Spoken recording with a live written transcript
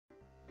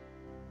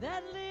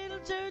that little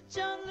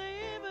church on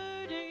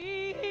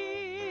Liberty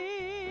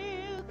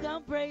Hill.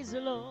 Come praise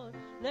the Lord,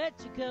 let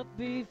your cup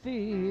be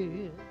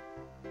filled.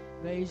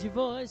 Raise your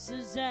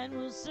voices and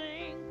we'll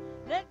sing.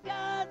 Let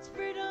God's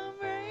freedom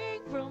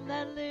ring from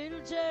that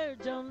little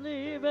church on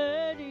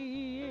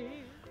Liberty Hill.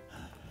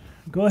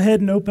 Go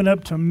ahead and open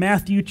up to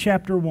Matthew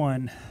chapter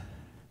 1.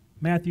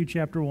 Matthew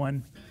chapter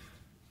 1.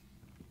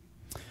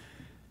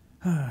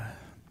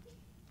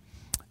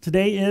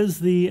 Today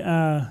is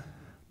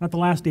not the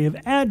last day of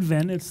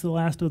Advent, it's the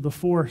last of the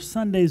 4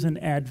 Sundays in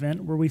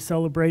Advent where we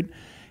celebrate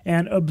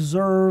and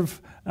observe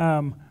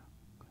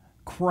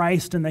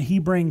Christ and that He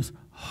brings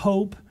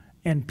hope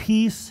and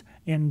peace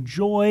and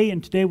joy.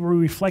 And today we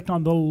reflect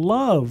on the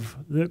love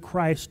that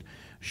Christ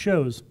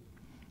shows.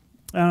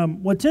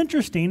 What's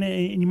interesting,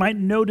 and you might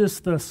notice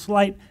the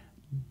slight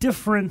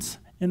difference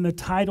in the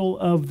title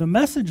of the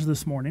message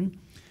this morning,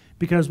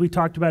 because we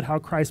talked about how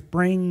Christ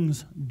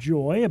brings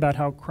joy, about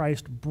how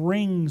Christ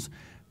brings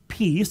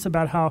peace,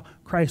 about how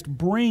Christ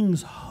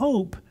brings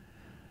hope.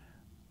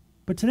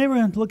 But today we're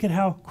going to look at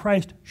how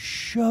Christ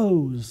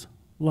shows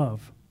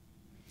love.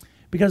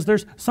 Because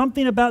there's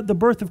something about the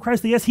birth of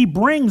Christ that, yes, He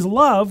brings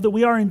love, that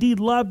we are indeed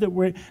loved,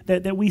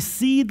 that we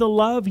see the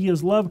love. He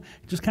is love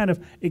just kind of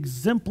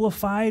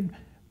exemplified.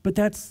 But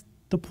that's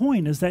the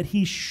point, is that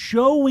He's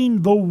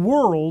showing the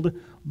world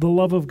the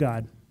love of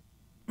God.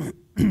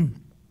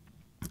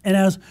 And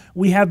as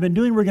we have been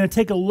doing, we're going to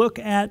take a look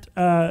at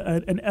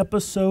an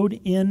episode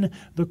in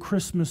the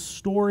Christmas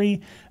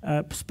story.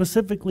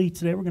 Specifically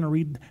today, we're going to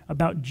read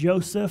about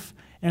Joseph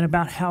and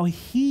about how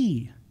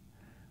he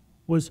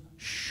was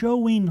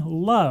showing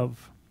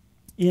love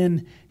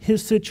in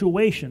his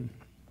situation.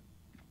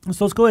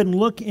 So let's go ahead and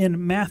look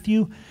in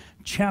Matthew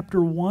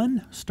chapter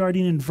 1,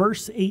 starting in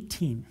verse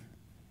 18.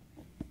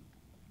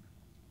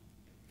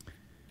 It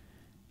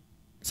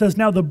says,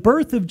 "Now the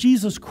birth of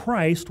Jesus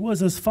Christ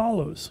was as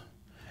follows.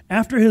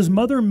 After his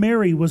mother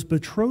Mary was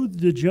betrothed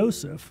to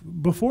Joseph,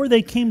 before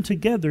they came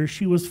together,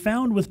 she was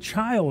found with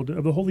child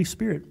of the Holy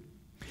Spirit.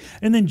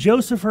 And then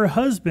Joseph, her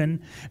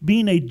husband,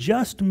 being a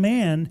just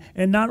man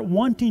and not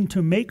wanting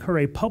to make her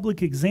a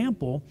public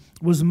example,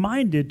 was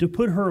minded to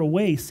put her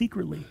away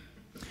secretly.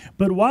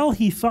 But while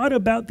he thought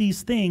about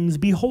these things,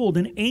 behold,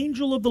 an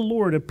angel of the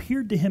Lord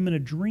appeared to him in a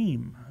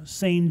dream,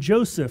 saying,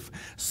 Joseph,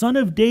 son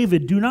of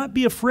David, do not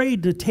be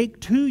afraid to take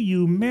to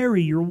you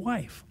Mary, your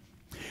wife.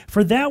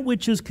 For that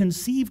which is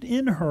conceived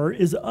in her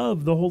is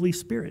of the Holy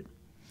Spirit.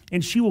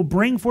 And she will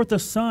bring forth a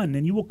son,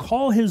 and you will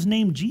call his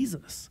name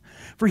Jesus,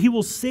 for he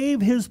will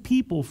save his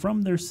people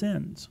from their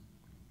sins.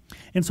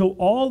 And so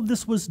all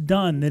this was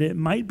done that it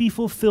might be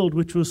fulfilled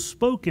which was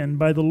spoken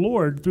by the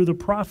Lord through the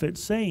prophet,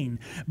 saying,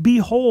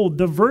 Behold,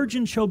 the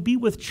virgin shall be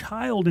with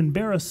child and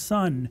bear a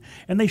son,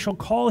 and they shall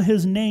call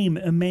his name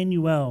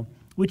Emmanuel,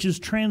 which is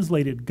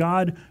translated,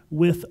 God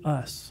with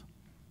us.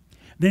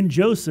 Then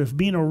Joseph,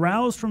 being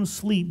aroused from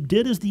sleep,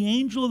 did as the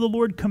angel of the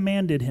Lord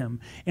commanded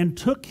him, and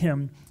took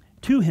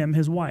to him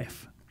his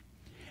wife,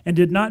 and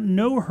did not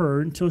know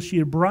her until she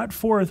had brought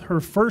forth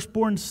her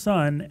firstborn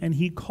son, and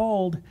he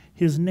called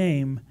his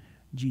name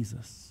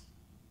Jesus.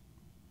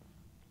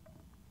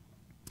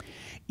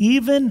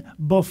 Even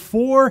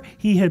before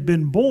he had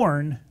been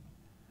born,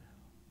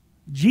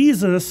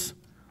 Jesus'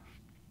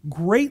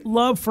 great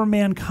love for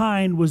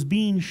mankind was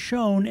being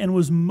shown and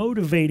was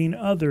motivating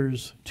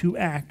others to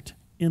act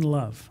in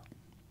love.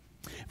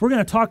 If we're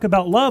going to talk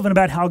about love and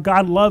about how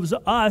God loves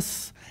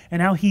us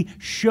and how He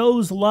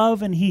shows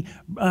love and He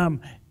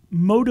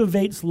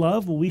motivates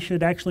love, well, we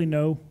should actually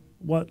know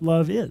what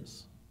love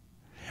is.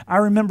 I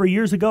remember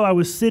years ago I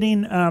was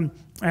sitting,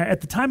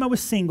 at the time I was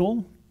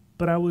single,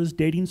 but I was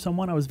dating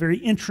someone I was very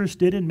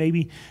interested in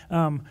maybe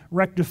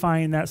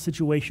rectifying that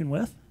situation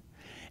with.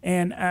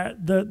 And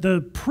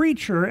the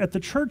preacher at the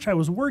church I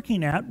was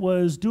working at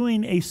was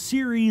doing a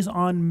series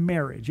on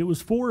marriage. It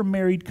was for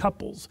married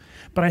couples.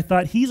 But I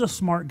thought, he's a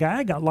smart guy,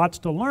 I got lots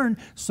to learn.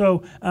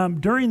 So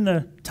during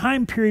the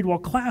time period while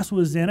class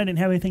was in, I didn't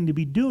have anything to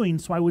be doing,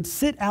 so I would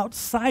sit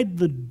outside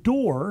the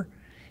door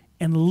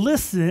and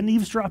listen,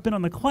 eavesdrop in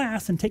on the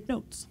class, and take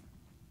notes.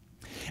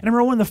 And I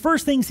remember one of the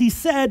first things he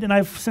said, and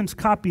I've since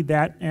copied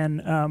that,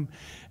 and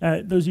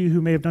those of you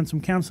who may have done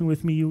some counseling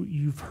with me,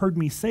 you've heard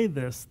me say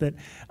this, that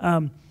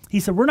he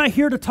said, we're not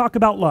here to talk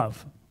about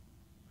love.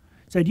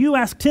 He said, you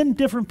ask 10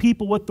 different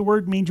people what the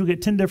word means, you'll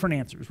get 10 different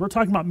answers. We're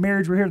talking about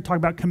marriage, we're here to talk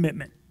about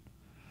commitment.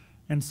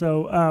 And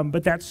so,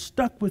 but that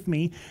stuck with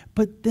me.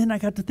 But then I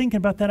got to thinking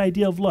about that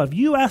idea of love.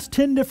 You ask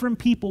 10 different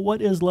people what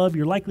is love,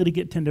 you're likely to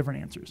get 10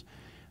 different answers.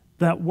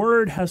 That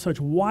word has such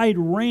wide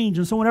range.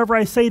 And so whenever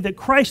I say that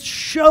Christ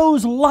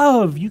shows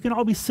love, you can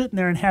all be sitting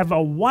there and have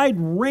a wide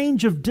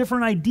range of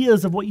different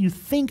ideas of what you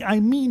think I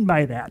mean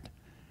by that.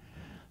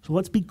 So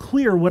let's be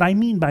clear what I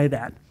mean by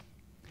that.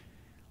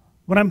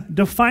 What I'm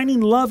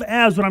defining love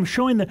as, what I'm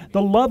showing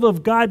the love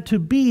of God to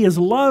be, is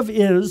love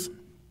is,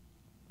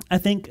 I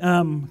think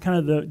kind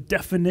of the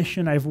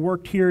definition I've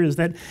worked here is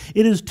that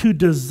it is to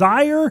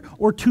desire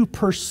or to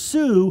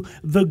pursue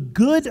the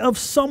good of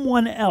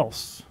someone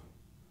else,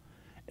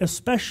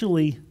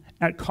 especially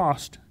at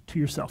cost to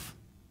yourself.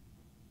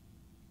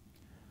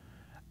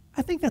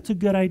 I think that's a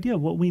good idea,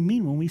 what we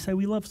mean when we say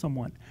we love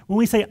someone. When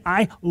we say,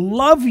 I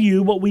love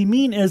you, what we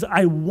mean is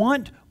I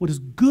want what is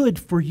good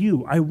for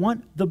you. I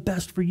want the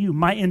best for you.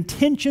 My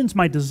intentions,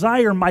 my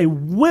desire, my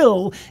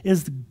will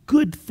is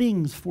good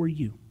things for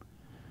you.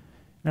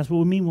 That's what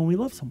we mean when we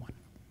love someone.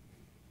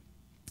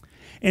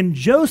 And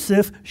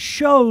Joseph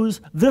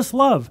shows this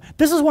love.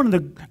 This is one of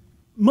the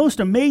most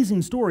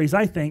amazing stories,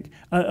 I think,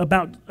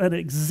 about an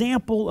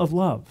example of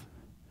love.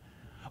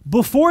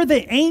 Before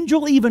the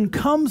angel even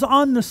comes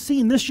on the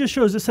scene, this just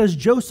shows, it says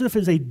Joseph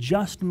is a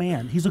just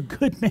man. He's a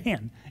good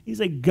man.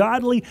 He's a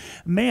godly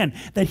man.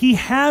 That he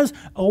has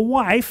a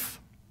wife.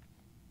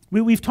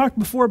 We've talked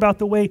before about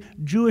the way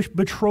Jewish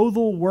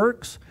betrothal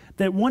works,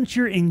 that once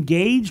you're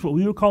engaged, what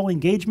we would call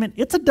engagement,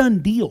 it's a done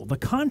deal. The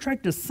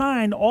contract is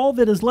signed. All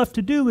that is left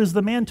to do is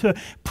the man to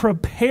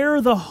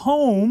prepare the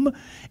home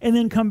and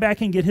then come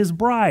back and get his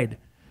bride.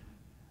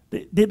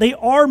 They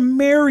are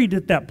married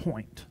at that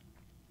point.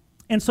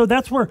 And so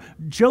that's where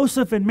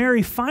Joseph and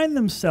Mary find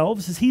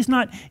themselves, is he's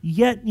not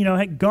yet,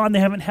 gone. They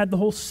haven't had the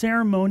whole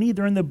ceremony.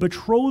 They're in the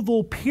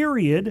betrothal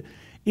period.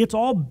 It's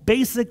all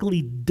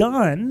basically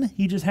done.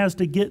 He just has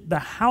to get the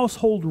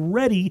household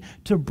ready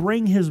to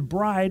bring his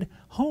bride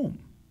home.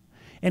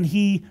 And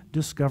he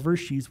discovers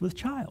she's with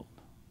child.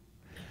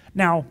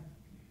 Now,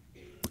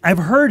 I've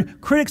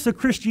heard critics of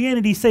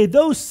Christianity say,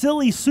 those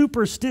silly,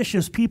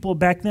 superstitious people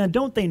back then,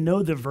 don't they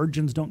know that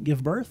virgins don't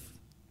give birth?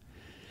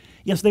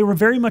 Yes, they were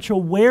very much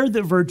aware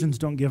that virgins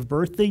don't give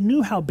birth. They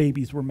knew how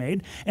babies were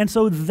made. And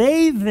so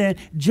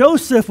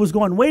Joseph was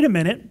going, wait a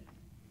minute,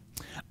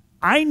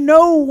 I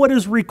know what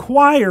is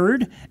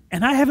required,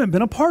 and I haven't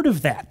been a part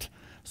of that.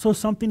 So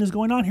something is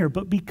going on here.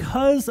 But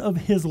because of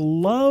his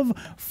love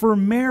for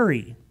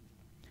Mary,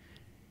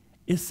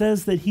 it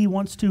says that he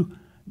wants to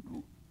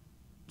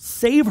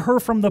save her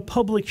from the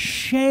public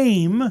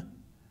shame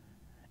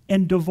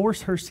and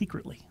divorce her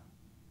secretly.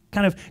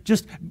 Kind of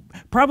just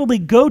probably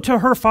go to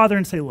her father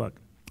and say, look,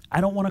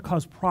 I don't want to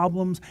cause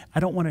problems.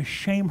 I don't want to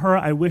shame her.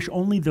 I wish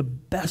only the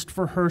best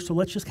for her, so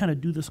let's just kind of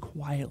do this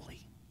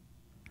quietly.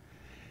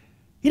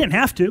 He didn't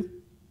have to,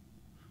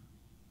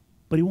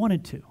 but he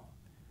wanted to.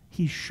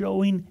 He's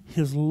showing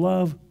his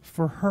love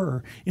for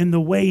her in the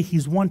way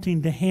he's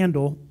wanting to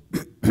handle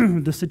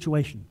the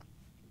situation.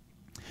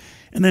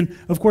 And then,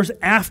 of course,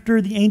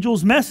 after the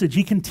angel's message,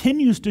 he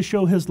continues to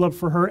show his love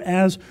for her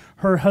as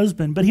her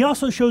husband. But he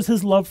also shows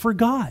his love for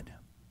God.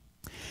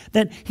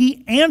 That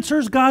he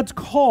answers God's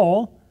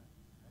call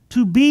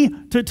to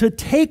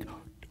take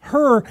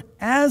her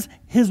as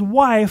his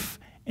wife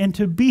and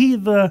to be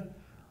the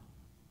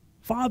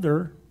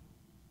father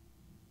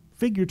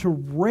figure to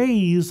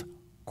raise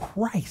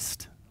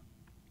Christ.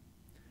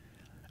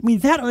 I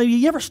mean,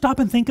 you ever stop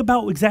and think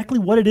about exactly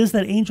what it is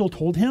that angel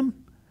told him?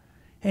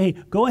 Hey,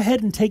 go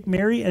ahead and take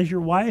Mary as your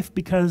wife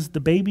because the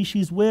baby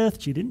she's with,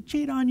 she didn't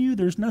cheat on you.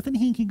 There's nothing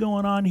hinky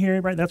going on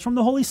here, right? That's from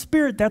the Holy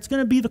Spirit. That's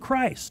going to be the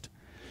Christ.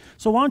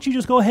 So why don't you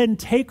just go ahead and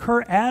take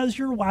her as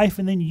your wife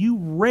and then you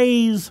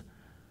raise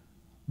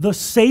the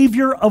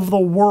Savior of the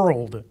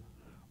world,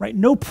 right?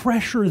 No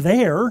pressure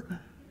there.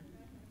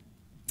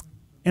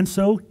 And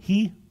so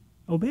he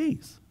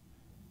obeys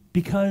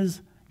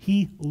because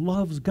he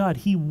loves God.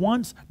 He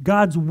wants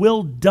God's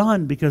will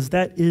done because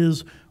that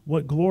is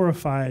what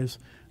glorifies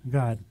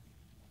God.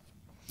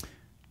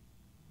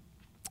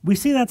 We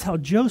see that's how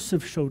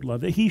Joseph showed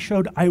love, that he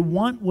showed, I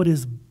want what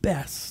is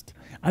best.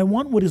 I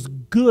want what is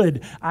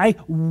good. I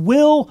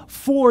will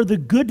for the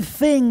good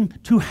thing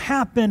to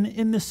happen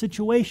in this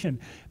situation.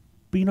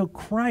 But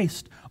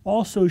Christ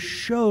also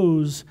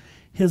shows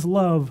his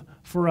love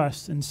for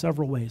us in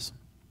several ways.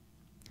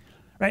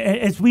 Right?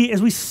 As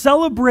we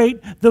celebrate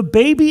the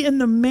baby in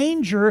the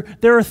manger,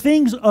 there are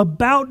things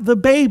about the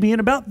baby and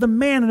about the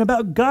man and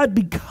about God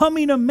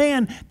becoming a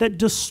man that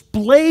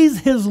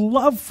displays his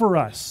love for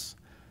us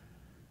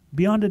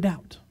beyond a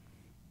doubt.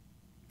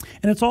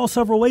 And it's all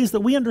several ways that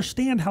we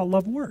understand how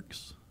love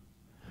works.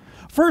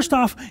 First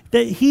off,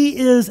 that he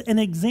is an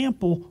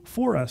example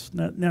for us.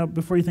 Now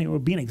before you think it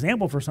would be an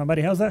example for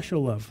somebody, how's that show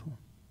love?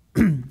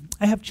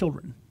 I have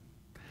children.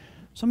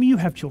 Some of you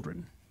have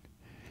children.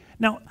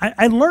 Now,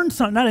 I learned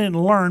something. I didn't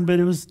learn, but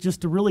it was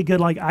just a really good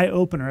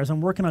eye-opener as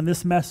I'm working on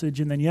this message,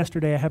 and then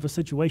yesterday I have a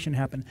situation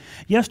happen.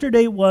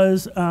 Yesterday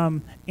was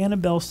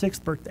Annabelle's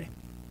 6th birthday,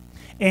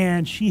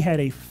 and she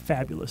had a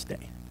fabulous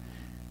day.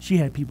 She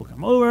had people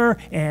come over,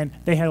 and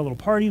they had a little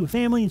party with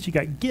family, and she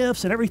got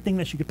gifts and everything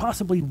that she could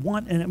possibly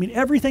want, and I mean,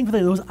 everything for that.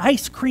 There was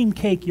ice cream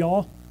cake,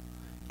 y'all.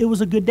 It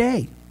was a good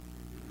day.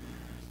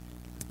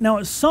 Now,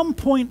 at some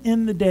point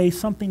in the day,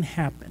 something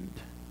happened,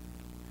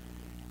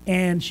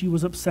 and she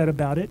was upset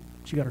about it.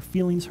 She got her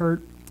feelings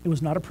hurt. It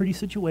was not a pretty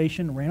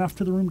situation. Ran off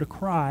to the room to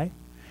cry.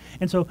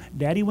 And so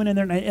Daddy went in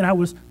there, and I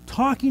was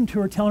talking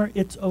to her, telling her,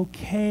 it's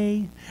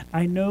okay.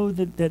 I know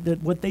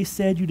that what they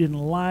said you didn't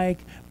like,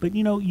 but,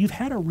 you've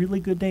had a really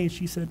good day. And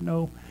she said,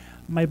 no,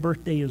 my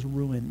birthday is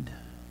ruined.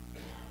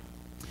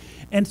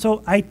 And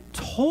so I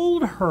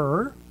told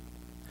her,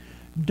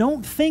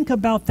 don't think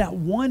about that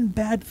one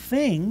bad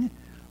thing.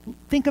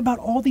 Think about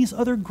all these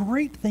other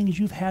great things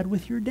you've had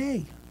with your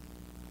day.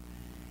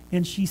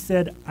 And she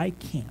said, I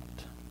can't.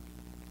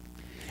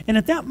 And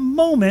at that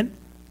moment,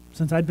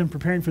 since I'd been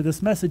preparing for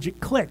this message, it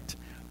clicked.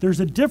 There's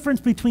a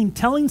difference between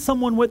telling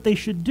someone what they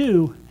should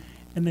do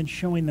and then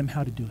showing them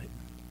how to do it.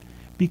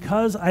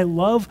 Because I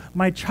love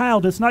my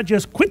child, it's not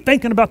just quit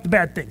thinking about the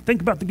bad thing,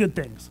 think about the good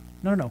things.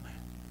 No.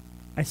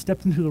 I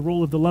stepped into the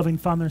role of the loving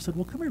father and said,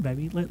 well, come here,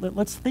 baby.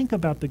 Let's think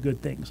about the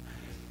good things.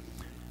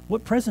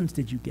 What presents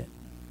did you get?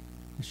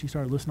 And she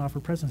started listing off her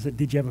presents. I said,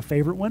 did you have a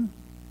favorite one?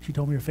 She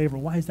told me her favorite.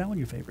 Why is that one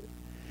your favorite?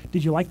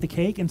 Did you like the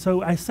cake? And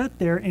so I sat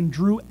there and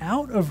drew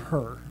out of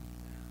her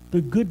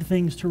the good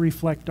things to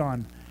reflect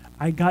on.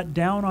 I got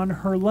down on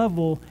her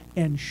level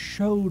and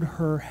showed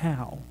her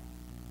how.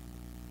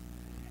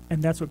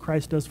 And that's what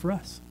Christ does for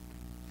us.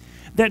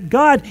 That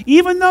God,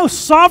 even though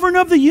sovereign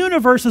of the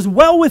universe, is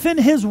well within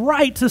his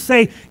right to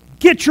say,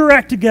 get your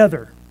act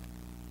together.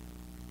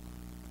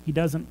 He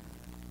doesn't.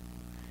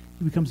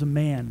 He becomes a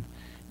man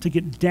to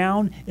get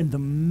down in the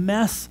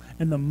mess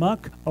and the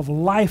muck of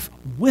life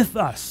with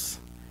us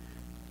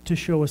to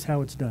show us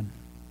how it's done.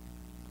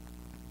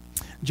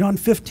 John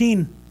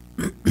 15,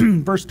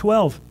 verse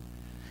 12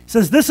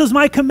 says, this is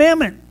my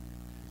commandment,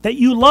 that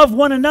you love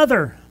one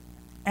another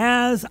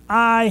as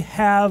I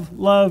have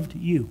loved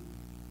you.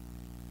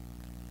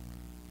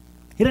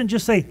 He didn't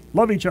just say,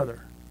 love each other.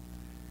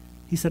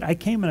 He said, I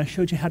came and I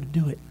showed you how to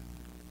do it.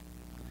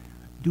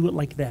 Do it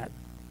like that.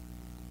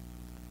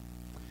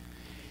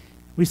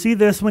 We see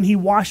this when he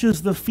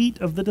washes the feet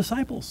of the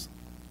disciples.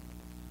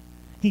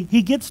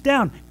 He gets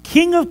down,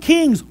 King of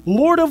Kings,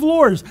 Lord of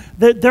Lords,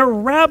 their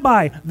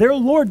rabbi, their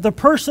Lord, the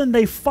person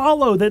they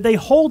follow, that they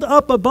hold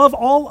up above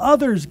all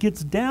others,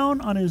 gets down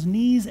on his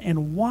knees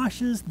and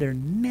washes their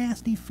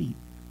nasty feet.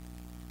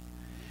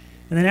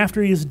 And then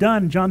after he is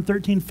done, John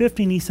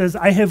 13:15, he says,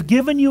 I have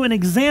given you an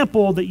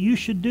example that you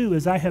should do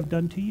as I have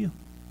done to you.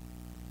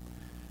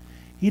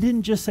 He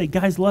didn't just say,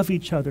 guys, love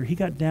each other. He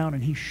got down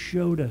and he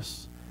showed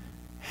us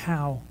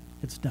how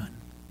it's done.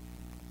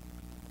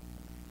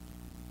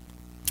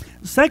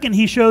 Second,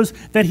 he shows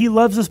that he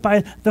loves us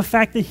by the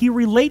fact that he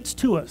relates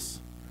to us.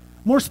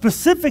 More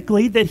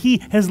specifically, that he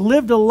has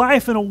lived a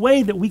life in a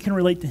way that we can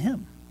relate to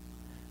him.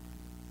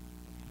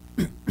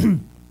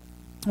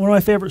 One of my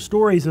favorite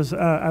stories is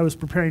I was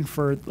preparing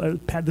for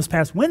this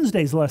past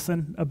Wednesday's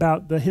lesson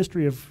about the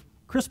history of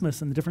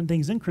Christmas and the different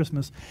things in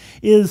Christmas,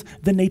 is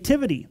the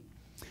Nativity.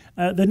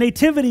 The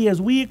Nativity,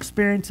 as we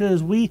experience it,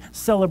 as we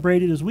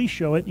celebrate it, as we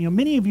show it,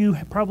 many of you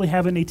probably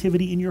have a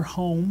Nativity in your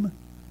home.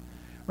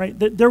 Right?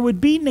 There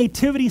would be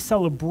nativity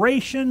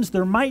celebrations.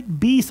 There might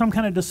be some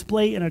kind of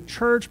display in a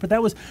church, but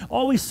that was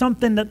always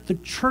something that the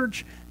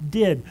church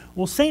did.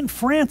 Well, St.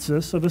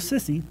 Francis of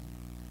Assisi,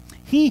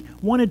 he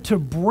wanted to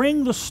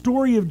bring the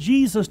story of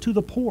Jesus to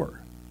the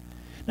poor.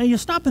 Now, you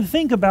stop and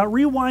think about,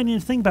 rewind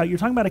and think about it. You're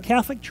talking about a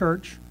Catholic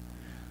church,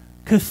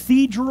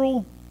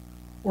 cathedral,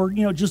 or,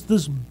 just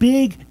this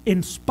big,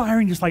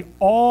 inspiring, just like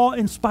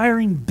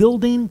awe-inspiring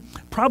building,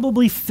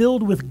 probably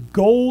filled with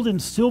gold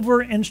and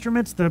silver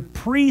instruments. The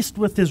priest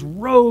with his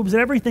robes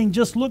and everything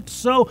just looked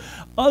so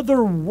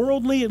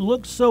otherworldly. It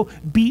looked so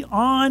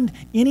beyond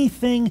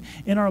anything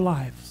in our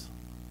lives.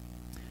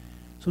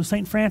 So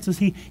St. Francis,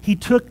 he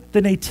took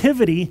the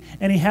Nativity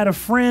and he had a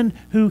friend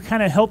who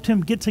kind of helped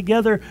him get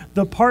together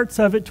the parts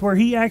of it to where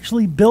he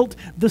actually built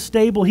the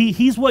stable.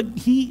 This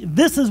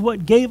is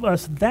what gave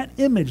us that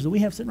image that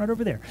we have sitting right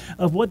over there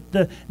of what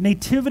the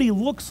Nativity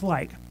looks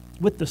like,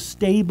 with the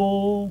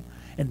stable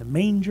and the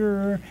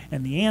manger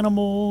and the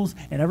animals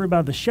and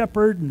everybody, the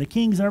shepherd and the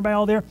kings and everybody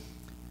all there.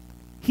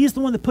 He's the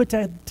one that put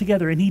that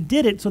together, and he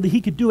did it so that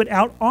he could do it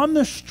out on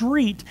the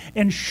street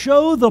and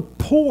show the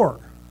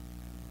poor.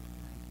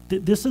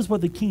 This is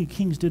what the King of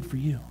Kings did for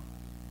you.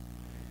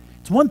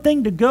 It's one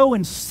thing to go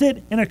and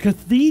sit in a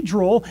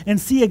cathedral and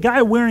see a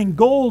guy wearing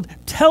gold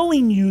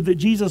telling you that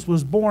Jesus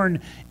was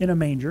born in a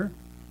manger,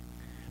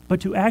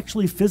 but to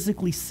actually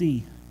physically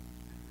see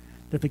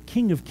that the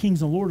King of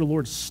Kings and Lord of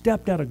Lords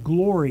stepped out of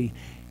glory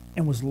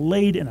and was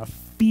laid in a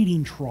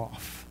feeding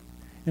trough,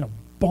 in a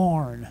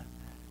barn,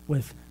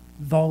 with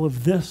all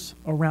of this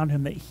around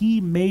him, that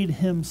he made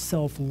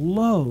himself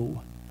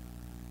low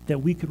that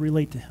we could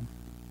relate to him.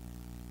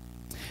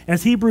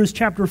 As Hebrews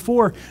chapter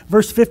 4,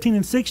 verse 15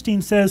 and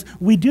 16 says,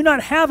 we do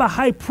not have a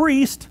high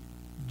priest,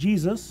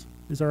 Jesus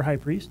is our high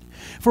priest,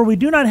 for we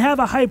do not have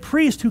a high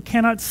priest who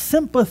cannot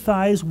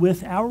sympathize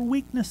with our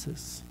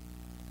weaknesses,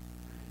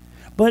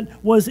 but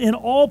was in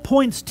all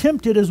points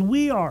tempted as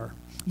we are,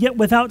 yet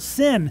without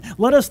sin.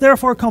 Let us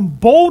therefore come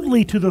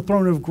boldly to the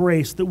throne of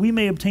grace, that we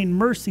may obtain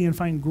mercy and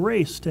find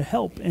grace to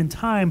help in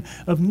time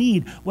of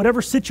need.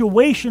 Whatever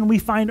situation we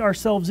find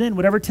ourselves in,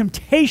 whatever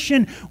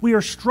temptation we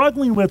are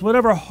struggling with,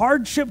 whatever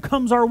hardship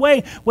comes our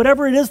way,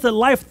 whatever it is that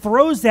life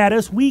throws at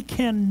us, we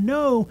can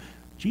know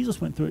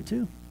Jesus went through it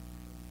too.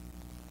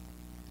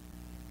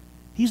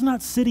 He's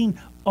not sitting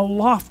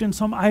aloft in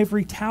some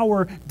ivory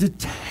tower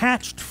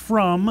detached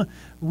from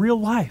real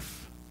life.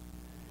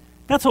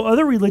 That's how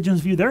other religions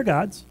view their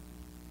gods.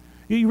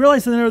 You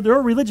realize that there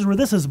are religions where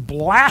this is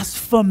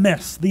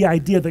blasphemous, the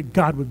idea that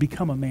God would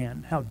become a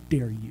man. How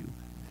dare you?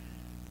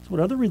 That's what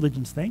other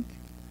religions think.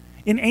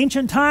 In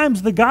ancient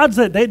times, the gods,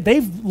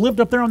 they've lived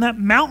up there on that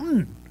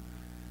mountain.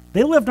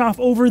 They lived off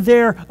over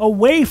there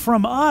away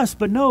from us.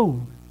 But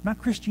no, not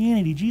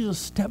Christianity. Jesus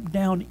stepped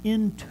down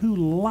into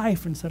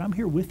life and said, I'm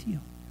here with you.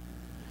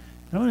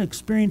 I want to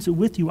experience it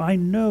with you. I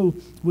know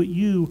what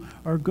you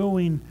are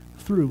going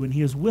through, and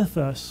he is with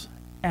us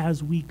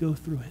as we go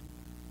through it.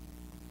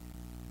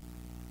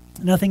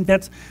 And I think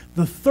that's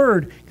the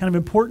third kind of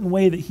important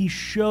way that he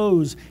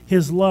shows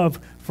his love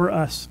for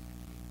us,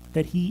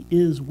 that he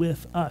is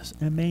with us.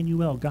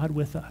 Emmanuel, God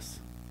with us.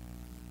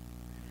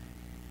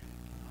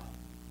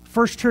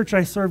 First church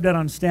I served at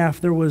on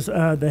staff, there was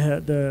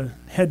the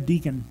head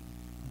deacon.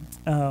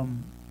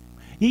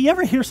 You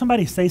ever hear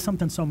somebody say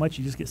something so much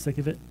you just get sick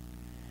of it?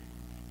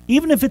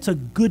 Even if it's a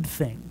good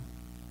thing,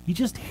 you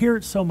just hear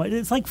it so much.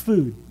 It's like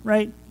food,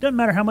 right? Doesn't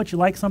matter how much you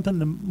like something,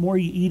 the more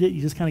you eat it,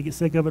 you just kind of get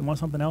sick of it and want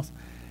something else.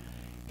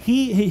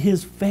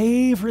 His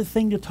favorite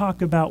thing to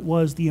talk about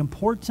was the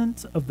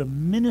importance of the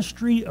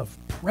ministry of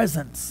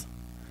presence.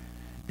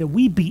 That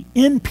we be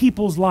in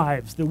people's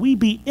lives, that we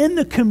be in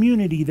the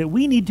community, that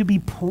we need to be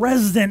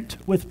present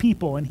with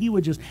people. And he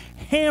would just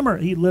hammer,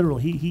 he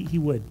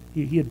would.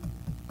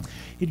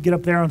 He'd get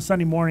up there on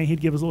Sunday morning, he'd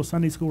give his little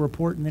Sunday school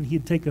report, and then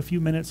he'd take a few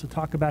minutes to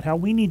talk about how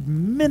we need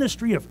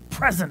ministry of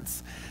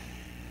presence.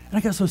 And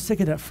I got so sick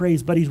of that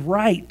phrase, but he's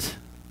right.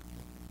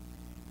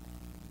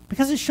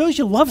 Because it shows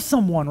you love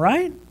someone,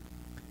 right?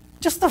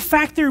 Just the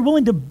fact that you're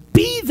willing to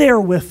be there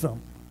with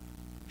them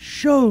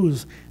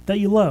shows that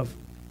you love.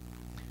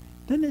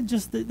 Then it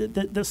just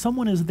that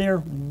someone is there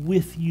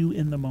with you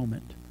in the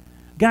moment.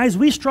 Guys,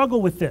 we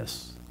struggle with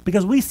this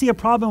because we see a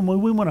problem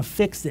when we want to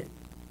fix it.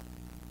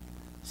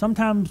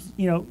 Sometimes,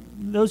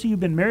 those of you who've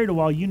been married a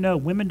while,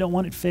 women don't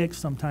want it fixed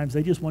sometimes.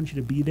 They just want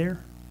you to be there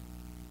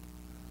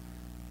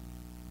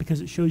because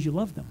it shows you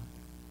love them.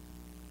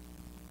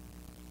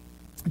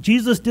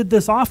 Jesus did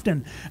this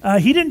often.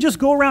 He didn't just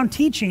go around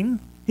teaching.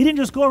 He didn't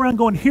just go around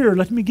going, here,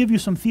 let me give you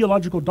some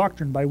theological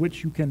doctrine by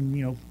which you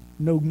can,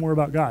 know more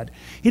about God.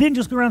 He didn't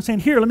just go around saying,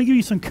 here, let me give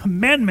you some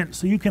commandments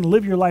so you can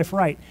live your life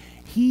right.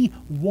 He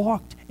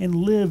walked and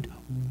lived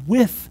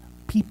with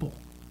people.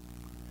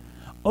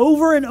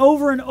 Over and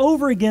over and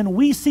over again,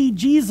 we see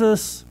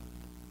Jesus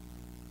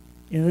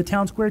in the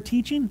town square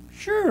teaching,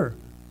 sure,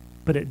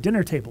 but at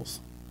dinner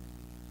tables,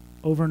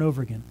 over and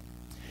over again.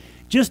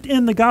 Just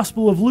in the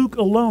Gospel of Luke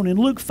alone, in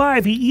Luke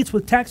 5, he eats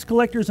with tax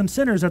collectors and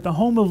sinners at the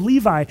home of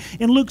Levi.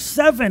 In Luke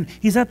 7,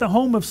 he's at the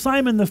home of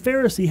Simon the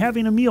Pharisee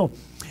having a meal.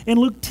 In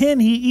Luke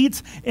 10, he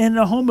eats in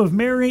the home of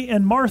Mary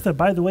and Martha.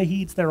 By the way, he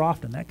eats there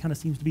often. That kind of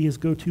seems to be his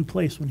go-to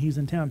place when he's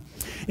in town.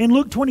 In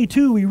Luke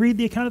 22, we read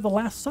the account of the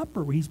Last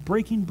Supper, where he's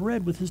breaking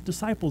bread with his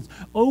disciples.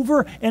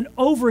 Over and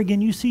over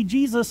again, you see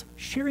Jesus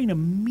sharing a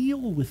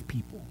meal with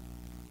people.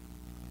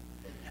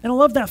 And I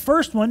love that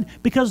first one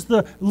because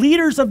the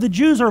leaders of the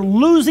Jews are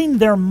losing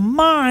their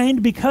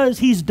mind because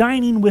he's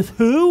dining with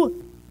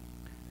who?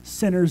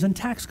 Sinners and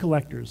tax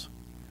collectors.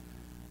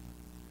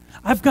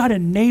 I've got a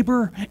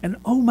neighbor, and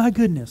oh my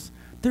goodness,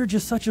 they're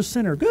just such a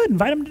sinner. Good,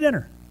 invite them to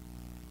dinner.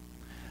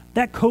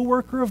 That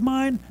coworker of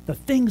mine, the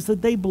things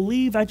that they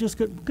believe,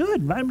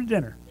 good, invite them to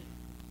dinner.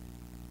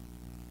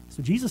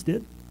 So Jesus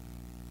did.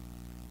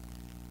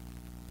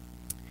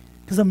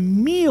 Because a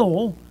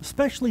meal,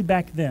 especially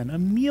back then, a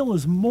meal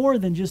is more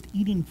than just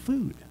eating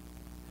food.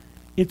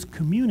 It's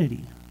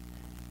community.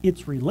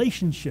 It's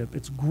relationship.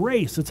 It's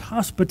grace. It's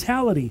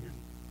hospitality.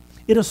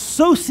 It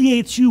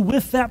associates you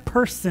with that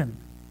person.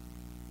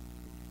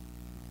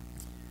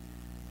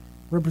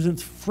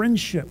 Represents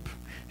friendship.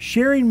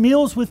 Sharing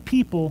meals with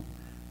people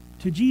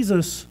to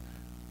Jesus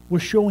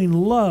was showing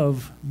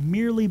love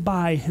merely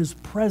by his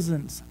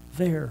presence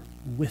there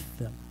with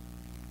them.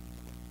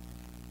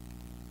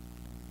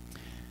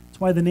 That's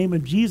why the name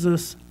of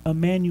Jesus,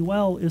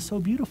 Emmanuel, is so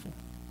beautiful.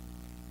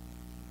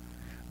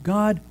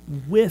 God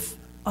with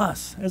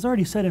us. As I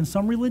already said, in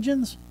some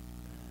religions,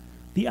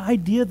 the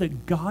idea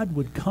that God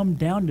would come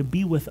down to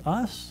be with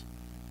us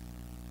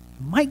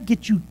might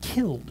get you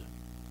killed.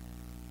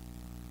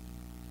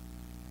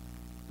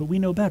 But we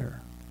know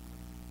better.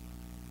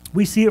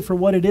 We see it for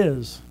what it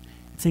is.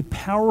 It's a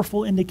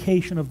powerful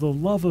indication of the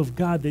love of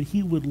God that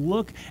he would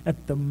look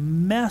at the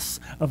mess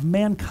of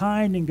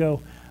mankind and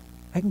go,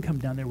 I can come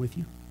down there with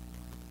you.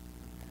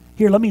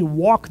 Here, let me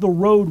walk the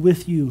road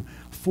with you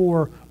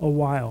for a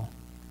while.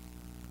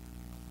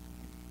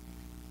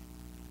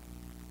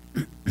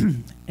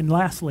 And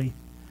lastly,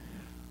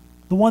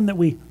 the one that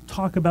we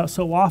talk about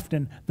so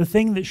often, the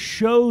thing that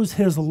shows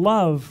his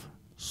love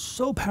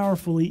so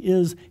powerfully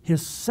is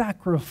his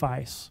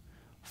sacrifice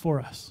for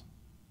us.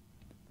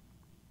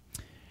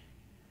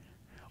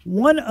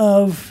 One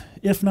of,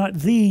 if not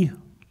the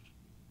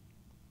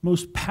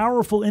most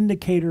powerful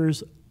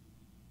indicators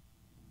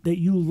that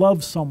you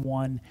love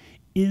someone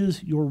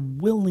is your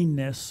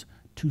willingness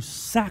to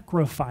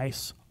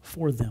sacrifice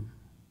for them.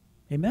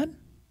 Amen?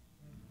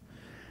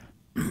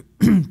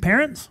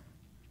 Parents,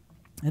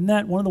 isn't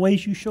that one of the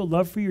ways you show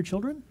love for your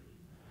children?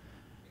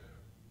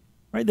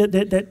 Right?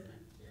 That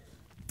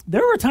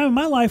There were a time in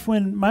my life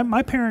when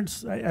my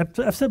parents,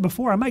 I've said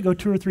before, I might go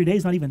 2 or 3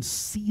 days not even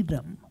see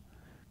them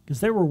because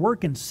they were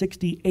working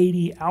 60,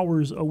 80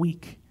 hours a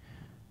week,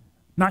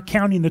 not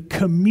counting the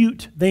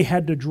commute they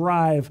had to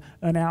drive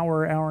an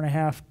hour, hour and a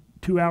half,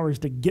 2 hours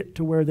to get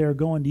to where they're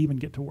going to even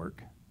get to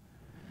work.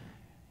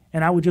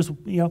 And I would just,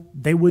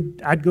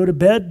 I'd go to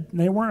bed and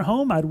they weren't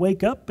home. I'd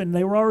wake up and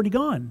they were already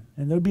gone.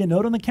 And there'd be a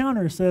note on the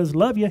counter that says,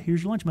 "Love you,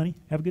 here's your lunch money.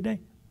 Have a good day."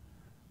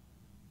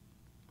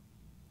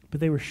 But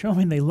they were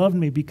showing they loved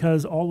me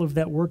because all of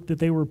that work that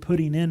they were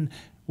putting in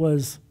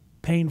was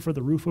paying for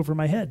the roof over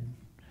my head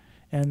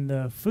and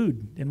the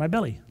food in my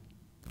belly.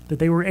 That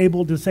they were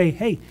able to say,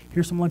 "Hey,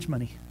 here's some lunch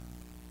money.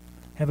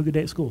 Have a good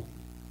day at school."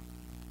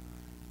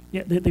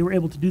 Yeah, they were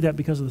able to do that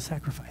because of the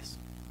sacrifice.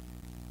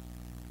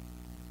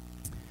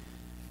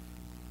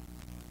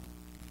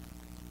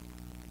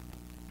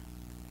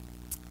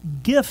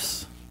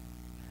 Gifts.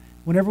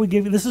 Whenever we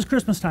give, this is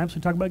Christmas time, so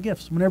we talk about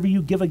gifts. Whenever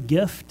you give a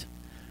gift,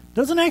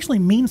 doesn't actually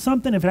mean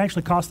something if it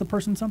actually costs the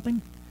person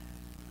something.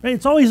 Right?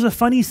 It's always a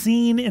funny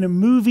scene in a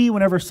movie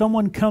whenever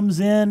someone comes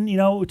in,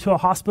 to a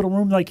hospital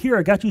room, like, "Here,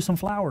 I got you some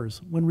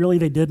flowers," when really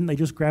they didn't. They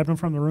just grabbed them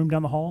from the room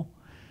down the hall.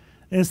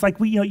 And it's like,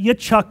 you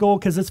chuckle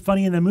because it's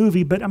funny in the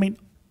movie, but I mean,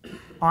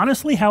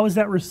 honestly, how is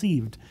that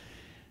received?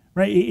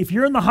 Right? If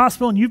you're in the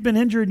hospital and you've been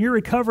injured and you're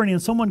recovering and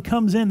someone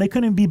comes in, they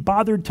couldn't be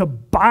bothered to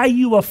buy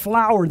you a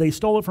flower. They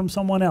stole it from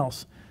someone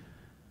else.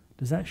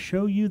 Does that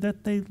show you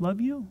that they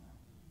love you?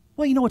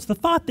 Well, it's the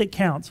thought that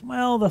counts.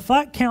 Well, the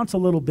thought counts a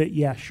little bit,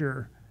 yeah,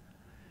 sure.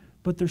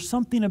 But there's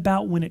something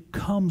about when it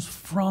comes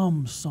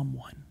from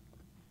someone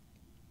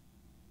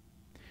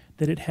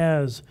that it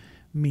has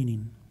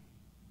meaning.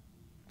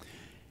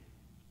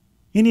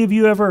 Any of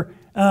you ever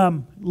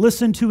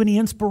listen to any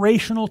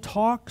inspirational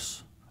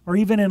talks? Or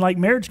even in like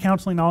marriage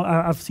counseling,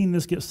 I've seen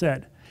this get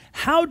said.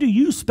 How do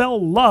you spell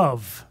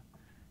love?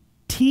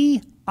 Time.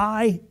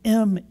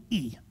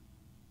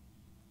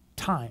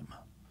 Time.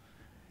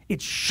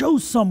 It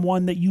shows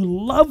someone that you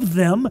love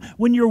them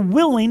when you're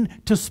willing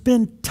to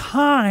spend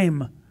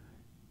time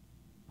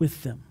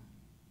with them.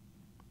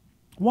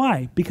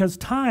 Why? Because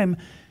time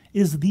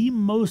is the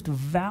most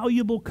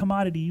valuable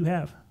commodity you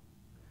have.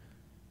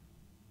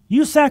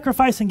 You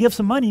sacrifice and give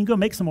some money, you can go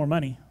make some more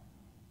money.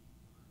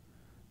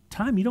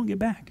 Time you don't get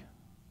back.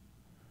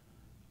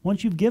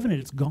 Once you've given it,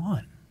 it's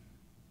gone.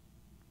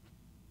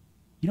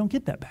 You don't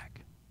get that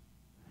back.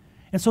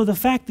 And so the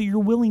fact that you're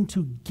willing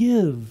to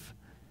give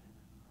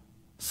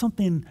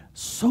something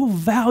so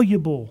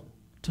valuable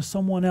to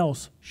someone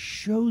else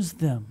shows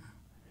them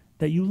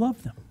that you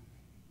love them.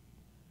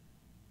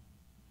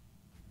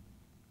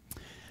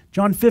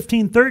 John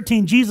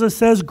 15:13, Jesus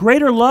says,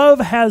 "Greater love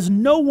has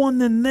no one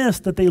than this,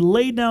 that they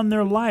lay down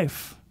their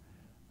life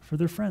for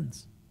their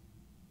friends."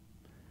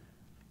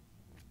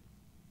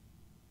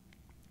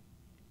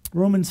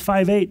 Romans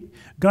 5:8,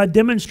 God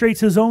demonstrates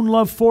his own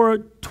love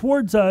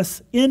towards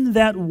us in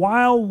that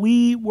while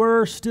we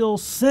were still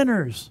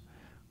sinners,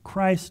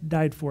 Christ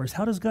died for us.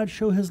 How does God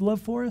show his love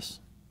for us?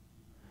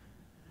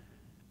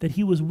 That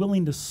he was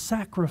willing to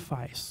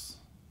sacrifice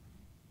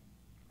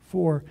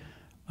for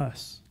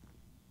us.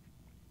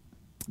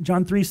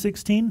 John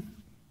 3:16,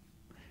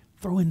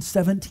 throw in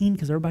 17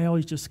 because everybody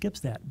always just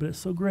skips that, but it's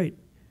so great.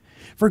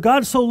 For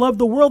God so loved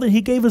the world that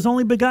he gave his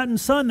only begotten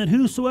Son, that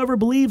whosoever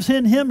believes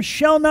in him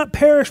shall not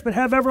perish but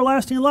have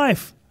everlasting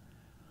life.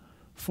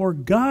 For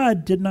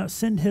God did not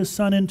send his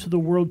Son into the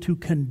world to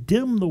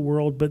condemn the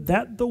world, but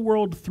that the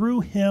world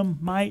through him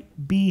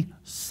might be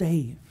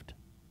saved.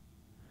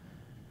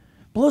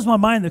 Blows my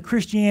mind that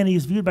Christianity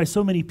is viewed by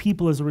so many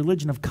people as a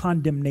religion of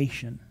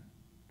condemnation.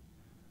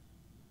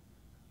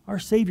 Our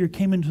Savior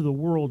came into the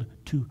world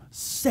to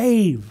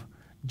save.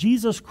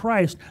 Jesus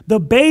Christ, the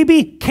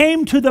baby,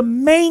 came to the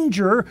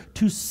manger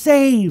to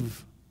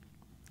save,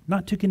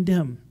 not to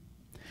condemn.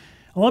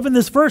 I love in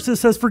this verse it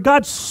says, "For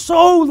God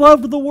so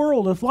loved the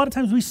world." A lot of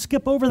times we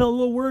skip over that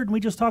little word and we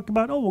just talk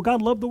about,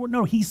 God loved the world.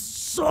 No, he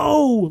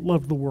so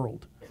loved the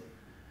world.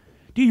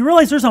 Do you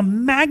realize there's a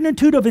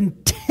magnitude of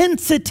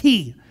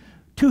intensity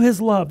to his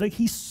love? That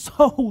he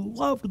so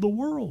loved the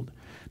world.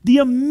 The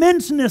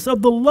immenseness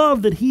of the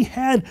love that he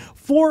had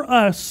for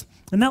us.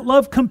 And that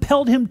love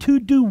compelled him to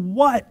do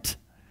what?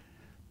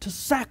 To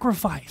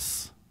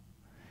sacrifice.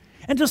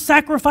 And to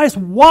sacrifice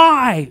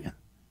why?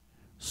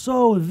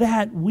 So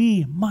that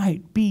we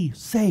might be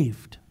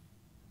saved.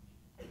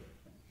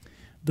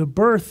 The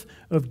birth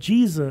of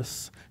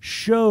Jesus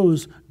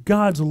shows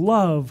God's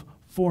love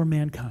for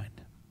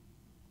mankind.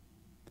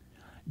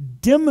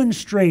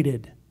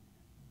 Demonstrated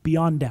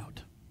beyond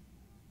doubt.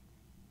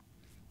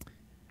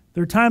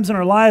 There are times in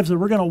our lives that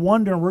we're going to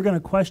wonder and we're going to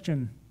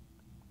question,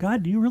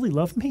 God, do you really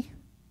love me?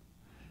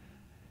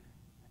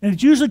 And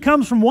it usually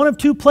comes from one of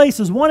two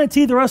places. One, it's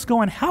either us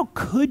going, how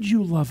could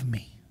you love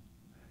me?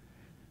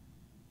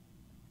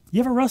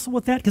 You ever wrestle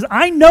with that? Because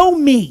I know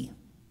me.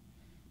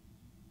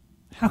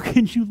 How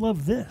can you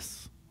love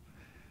this?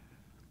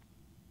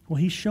 Well,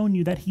 he's shown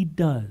you that he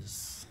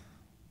does.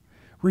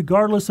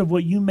 Regardless of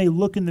what you may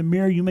look in the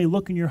mirror, you may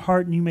look in your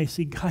heart and you may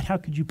see, God, how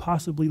could you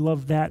possibly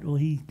love that? Well,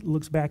 he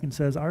looks back and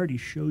says, I already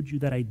showed you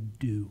that I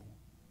do.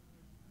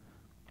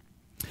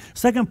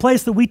 Second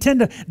place that we tend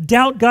to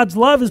doubt God's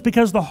love is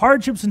because the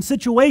hardships and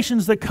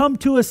situations that come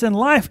to us in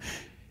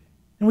life,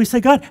 and we say,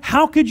 God,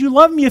 how could you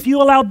love me if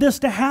you allowed this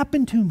to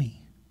happen to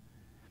me?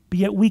 But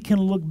yet we can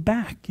look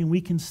back and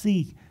we can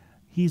see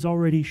He's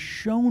already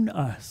shown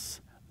us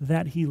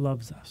that He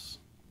loves us.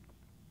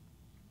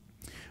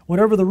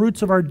 Whatever the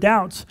roots of our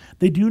doubts,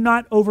 they do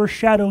not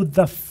overshadow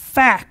the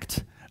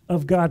fact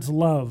of God's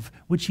love,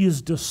 which He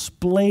has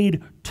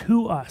displayed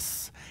to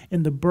us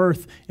in the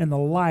birth and the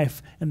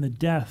life and the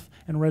death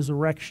and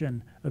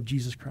resurrection of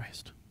Jesus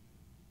Christ.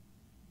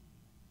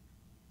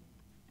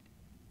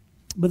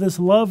 But this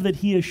love that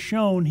He has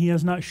shown, He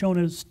has not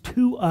shown us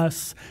to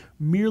us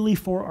merely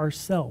for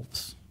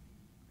ourselves.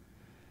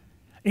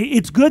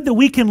 It's good that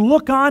we can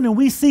look on and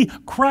we see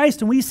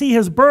Christ and we see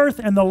His birth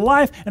and the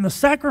life and the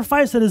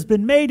sacrifice that has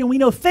been made, and we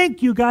know,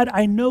 thank you, God,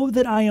 I know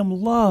that I am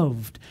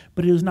loved.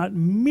 But it is not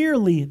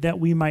merely that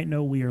we might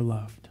know we are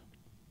loved.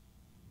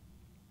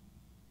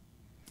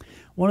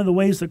 One of the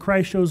ways that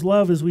Christ shows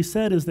love, as we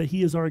said, is that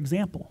He is our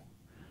example.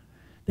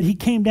 That He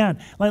came down,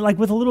 like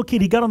with a little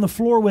kid, He got on the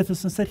floor with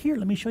us and said, here,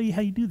 let me show you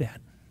how you do that.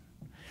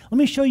 Let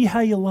me show you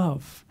how you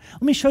love.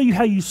 Let me show you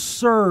how you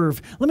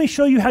serve. Let me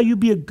show you how you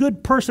be a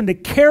good person, to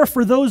care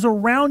for those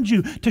around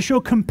you, to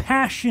show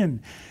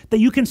compassion, that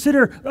you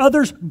consider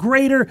others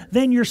greater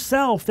than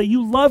yourself, that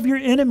you love your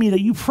enemy,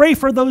 that you pray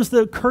for those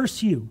that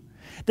curse you,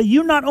 that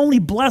you not only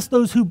bless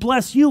those who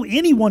bless you,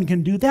 anyone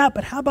can do that,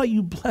 but how about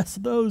you bless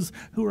those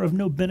who are of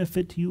no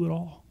benefit to you at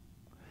all?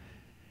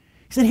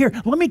 He said, here,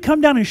 let me come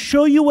down and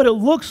show you what it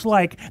looks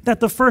like that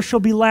the first shall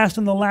be last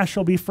and the last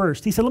shall be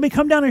first. He said, let me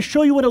come down and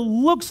show you what it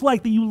looks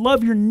like that you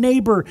love your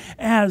neighbor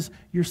as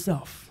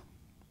yourself.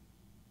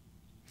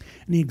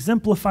 And He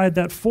exemplified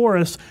that for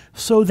us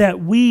so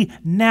that we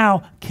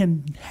now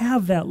can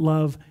have that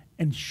love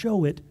and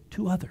show it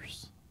to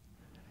others.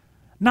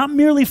 Not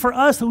merely for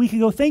us that we can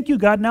go, thank you,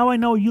 God, now I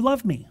know you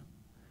love me.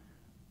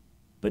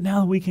 But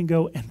now we can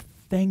go and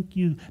thank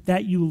you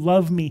that you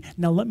love me.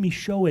 Now let me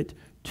show it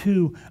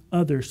to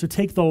others, to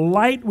take the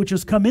light which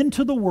has come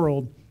into the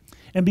world,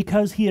 and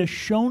because He has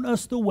shown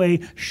us the way,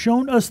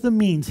 shown us the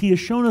means, He has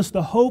shown us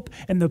the hope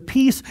and the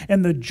peace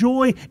and the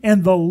joy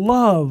and the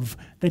love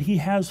that He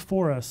has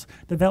for us,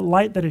 that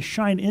light that has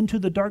shined into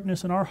the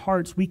darkness in our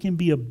hearts, we can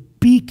be a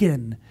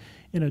beacon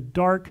in a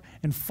dark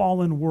and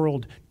fallen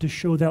world to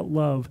show that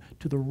love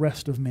to the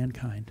rest of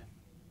mankind.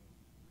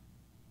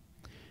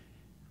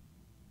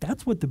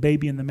 That's what the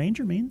baby in the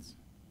manger means.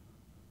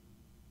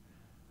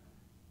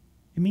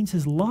 It means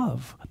His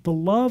love, the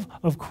love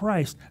of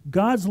Christ,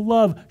 God's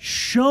love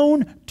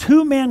shown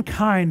to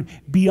mankind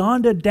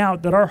beyond a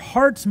doubt, that our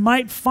hearts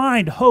might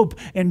find hope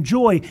and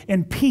joy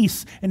and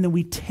peace, and then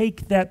we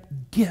take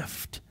that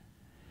gift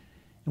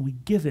and we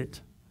give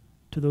it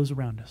to those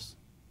around us.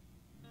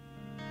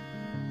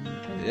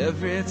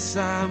 Every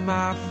time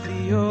I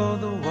feel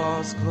the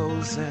walls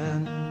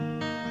closing,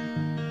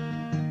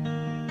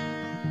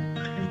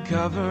 You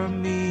cover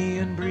me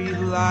and breathe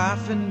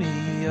life in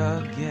me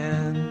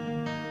again.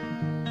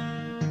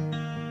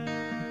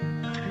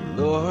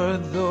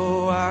 Lord,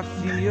 though I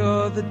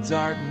feel the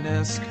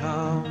darkness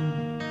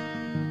come,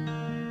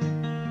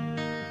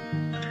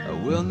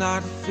 I will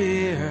not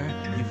fear,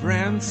 You've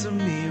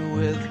ransomed me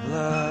with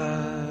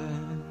blood.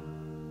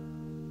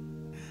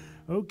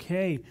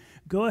 Okay,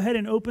 go ahead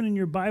and open in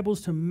your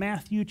Bibles to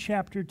Matthew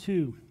chapter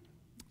 2.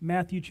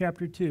 Matthew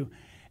chapter 2.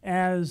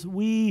 As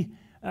we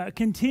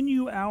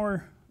continue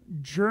our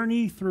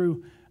journey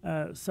through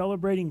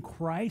celebrating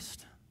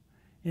Christ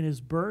in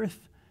His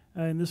birth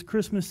in this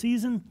Christmas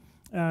season,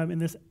 in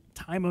this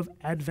time of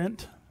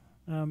Advent,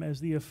 as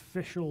the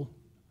official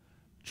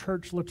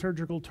church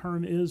liturgical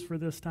term is for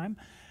this time.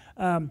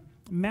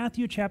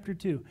 Matthew chapter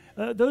 2.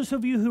 Those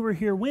of you who were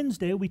here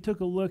Wednesday, we took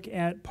a look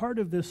at part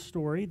of this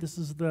story. This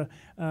is the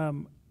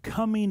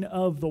coming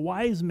of the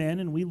wise men,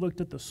 and we looked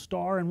at the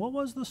star. And what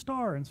was the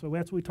star? And so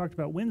that's what we talked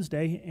about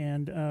Wednesday.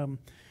 And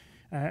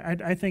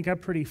I think I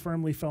pretty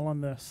firmly fell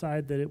on the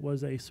side that it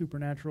was a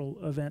supernatural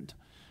event.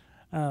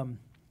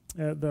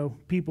 Though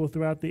people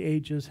throughout the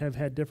ages have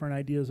had different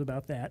ideas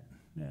about that.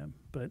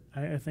 But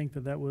I think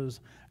that was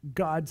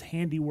God's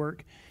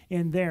handiwork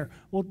in there.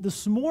 Well,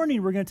 this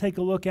morning we're going to take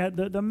a look at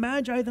the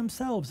Magi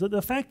themselves,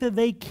 the fact that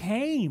they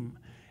came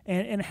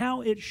and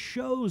how it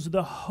shows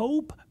the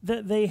hope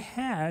that they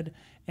had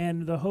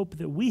and the hope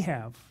that we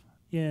have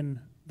in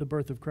the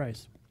birth of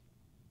Christ.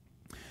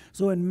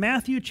 So in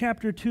Matthew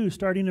chapter 2,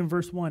 starting in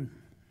verse 1.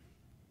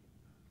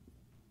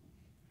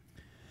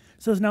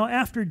 It says, now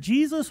after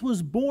Jesus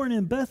was born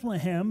in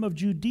Bethlehem of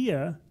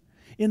Judea,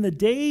 in the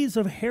days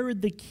of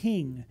Herod the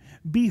king,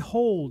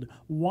 behold,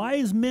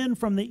 wise men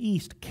from the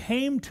east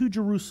came to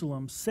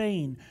Jerusalem,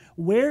 saying,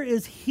 where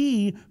is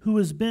he who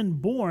has been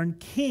born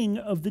King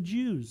of the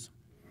Jews?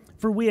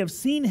 For we have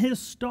seen his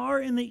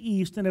star in the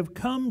east and have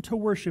come to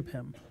worship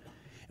him.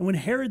 And when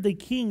Herod the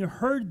king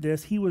heard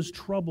this, he was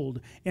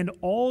troubled, and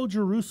all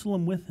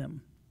Jerusalem with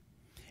him.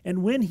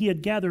 And when he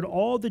had gathered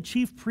all the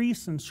chief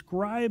priests and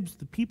scribes,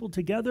 the people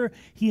together,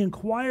 he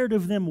inquired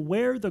of them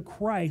where the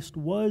Christ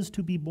was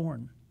to be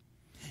born.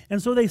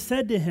 And so they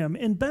said to him,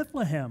 in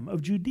Bethlehem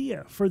of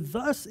Judea, for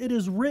thus it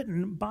is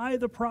written by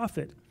the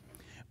prophet,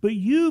 but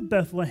you,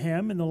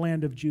 Bethlehem, in the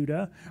land of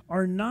Judah,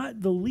 are not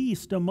the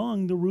least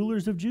among the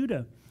rulers of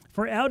Judah.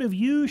 For out of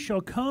you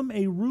shall come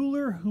a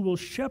ruler who will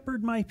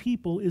shepherd my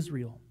people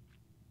Israel.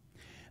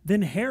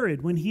 Then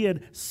Herod, when he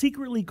had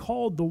secretly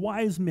called the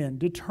wise men,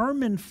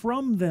 determined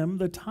from them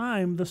the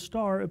time the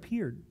star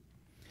appeared.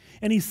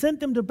 And he sent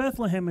them to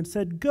Bethlehem and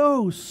said,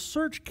 go,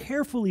 search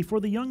carefully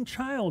for the young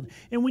child,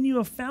 and when you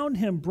have found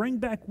him, bring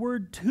back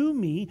word to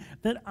me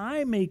that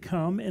I may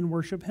come and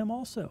worship him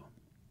also.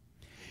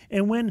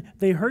 And when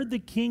they heard the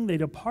king, they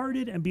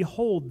departed, and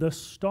behold, the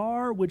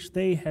star which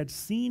they had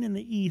seen in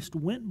the east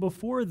went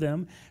before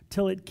them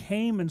till it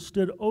came and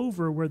stood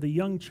over where the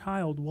young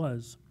child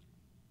was.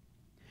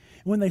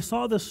 When they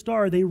saw the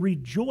star, they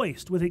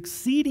rejoiced with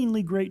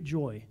exceedingly great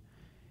joy.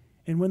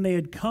 And when they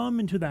had come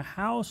into the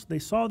house, they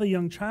saw the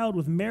young child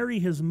with Mary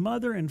his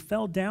mother, and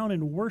fell down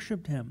and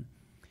worshipped him.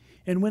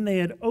 And when they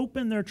had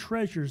opened their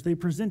treasures, they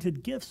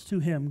presented gifts to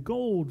him,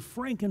 gold,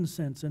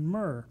 frankincense, and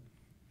myrrh.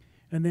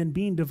 And then,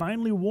 being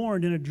divinely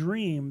warned in a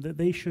dream that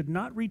they should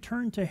not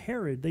return to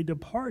Herod, they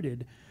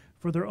departed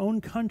for their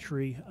own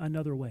country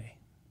another way.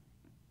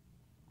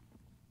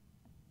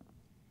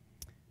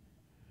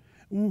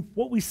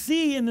 What we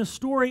see in the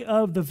story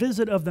of the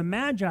visit of the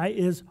Magi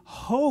is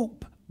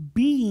hope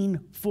being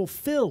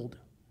fulfilled.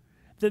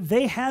 That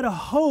they had a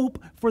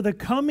hope for the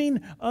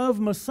coming of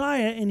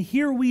Messiah, and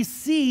here we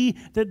see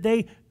that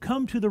they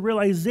come to the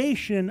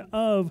realization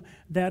of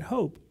that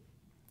hope.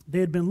 They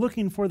had been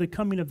looking for the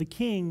coming of the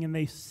King, and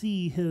they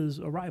see his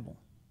arrival.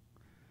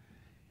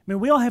 I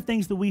mean, we all have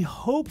things that we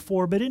hope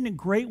for, but isn't it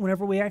great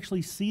whenever we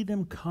actually see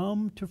them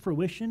come to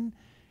fruition?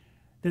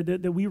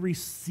 That we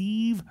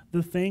receive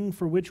the thing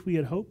for which we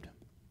had hoped.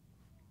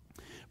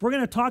 If we're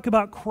going to talk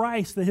about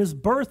Christ, that his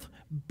birth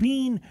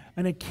being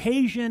an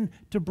occasion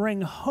to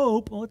bring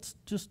hope, well, let's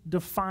just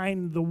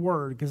define the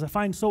word, because I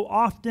find so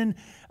often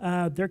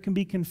there can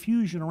be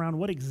confusion around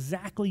what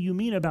exactly you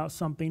mean about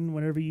something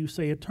whenever you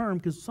say a term,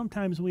 because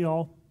sometimes we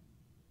all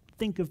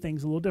think of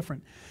things a little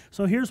different.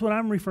 So here's what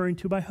I'm referring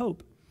to by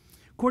hope.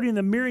 According to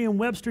the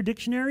Merriam-Webster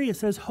dictionary, it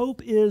says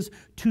hope is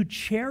to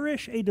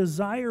cherish a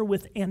desire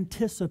with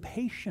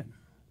anticipation,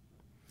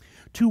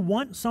 to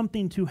want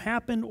something to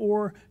happen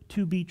or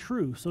to be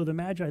true. So the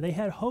Magi, they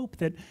had hope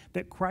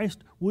that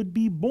Christ would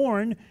be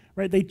born,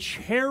 right? They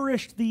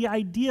cherished the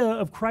idea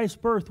of Christ's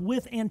birth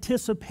with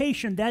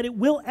anticipation that it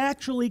will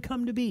actually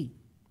come to be.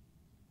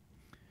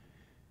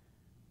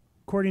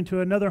 According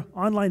to another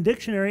online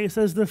dictionary, it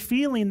says the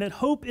feeling that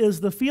hope is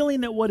the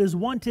feeling that what is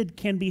wanted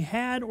can be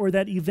had, or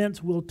that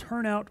events will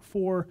turn out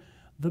for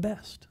the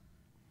best.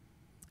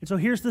 And so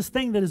here's this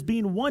thing that is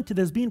being wanted,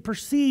 that is being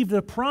perceived,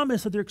 the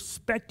promise that they're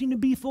expecting to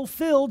be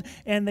fulfilled,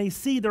 and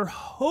they're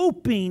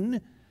hoping,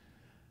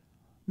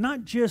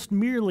 not just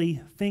merely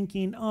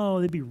thinking, oh,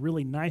 it'd be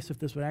really nice if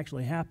this would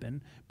actually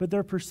happen, but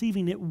they're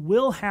perceiving it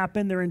will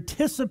happen, they're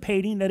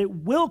anticipating that it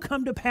will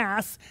come to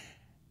pass,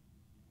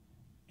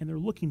 and they're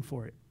looking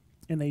for it.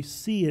 And they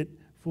see it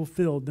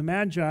fulfilled. The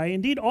Magi,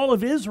 indeed all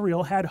of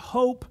Israel, had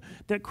hope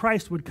that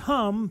Christ would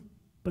come,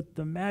 but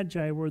the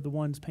Magi were the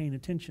ones paying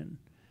attention.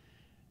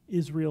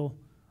 Israel,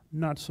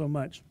 not so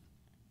much.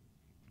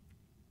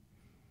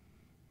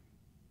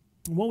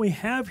 What we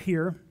have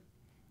here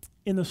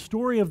in the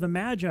story of the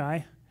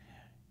Magi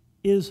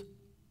is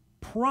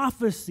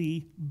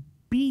prophecy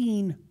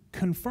being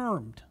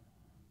confirmed.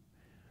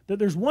 That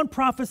there's one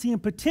prophecy in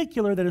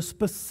particular that is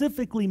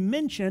specifically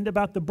mentioned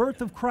about the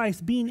birth of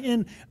Christ being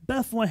in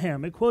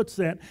Bethlehem. It quotes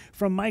that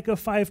from Micah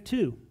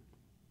 5:2.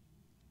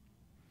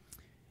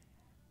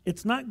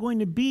 It's not going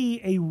to be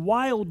a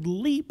wild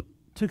leap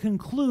to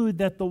conclude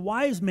that the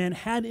wise men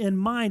had in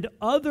mind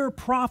other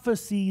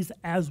prophecies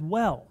as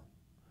well.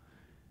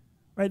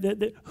 Right?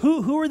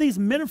 Who are these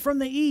men from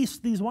the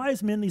east, these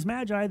wise men, these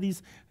Magi,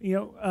 these,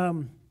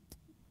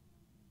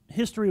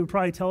 history would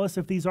probably tell us,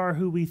 if these are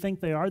who we think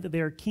they are, that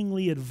they are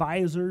kingly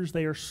advisors,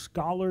 they are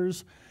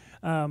scholars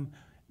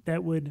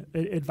that would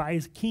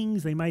advise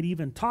kings. They might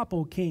even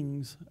topple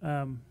kings.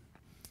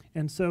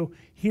 And so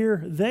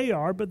here they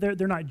are, but they're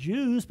not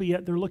Jews, but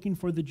yet they're looking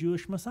for the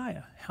Jewish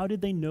Messiah. How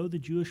did they know the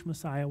Jewish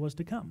Messiah was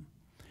to come?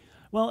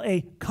 Well,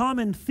 a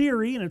common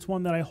theory, and it's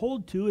one that I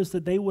hold to, is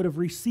that they would have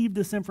received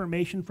this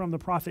information from the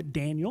prophet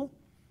Daniel.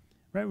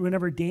 Right?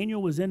 Whenever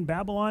Daniel was in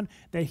Babylon,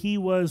 that he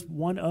was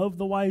one of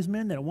the wise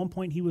men, that at one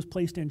point he was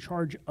placed in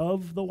charge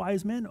of the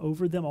wise men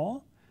over them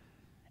all.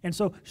 And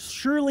so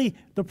surely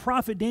the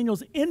prophet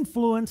Daniel's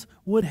influence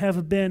would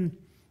have been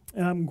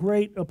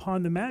great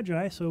upon the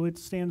Magi, so it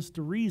stands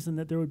to reason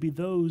that there would be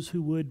those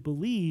who would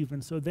believe,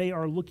 and so they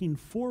are looking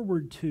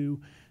forward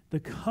to the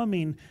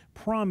coming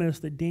promise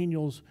that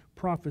Daniel's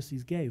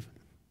prophecies gave.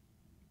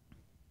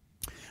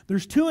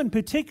 There's two in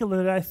particular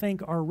that I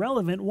think are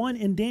relevant. One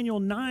in Daniel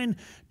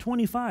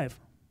 9:25,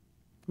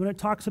 when it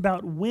talks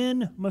about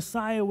when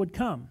Messiah would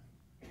come.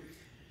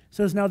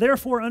 says, "Now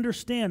therefore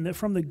understand that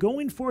from the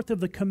going forth of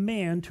the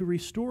command to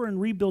restore and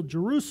rebuild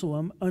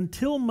Jerusalem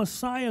until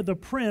Messiah the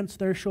Prince,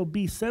 there shall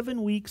be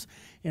 7 weeks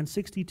and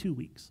 62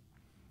 weeks."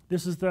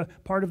 This is the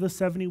part of the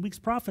 70 weeks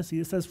prophecy.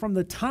 It says, from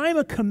the time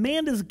a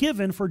command is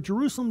given for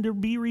Jerusalem to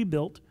be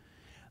rebuilt,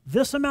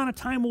 this amount of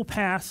time will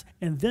pass,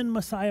 and then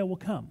Messiah will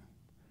come.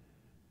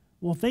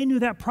 Well, if they knew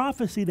that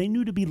prophecy, they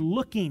knew to be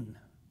looking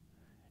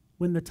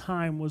when the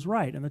time was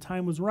right. And the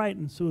time was right,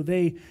 and so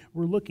they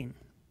were looking.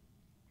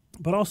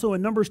 But also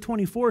in Numbers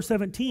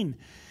 24:17,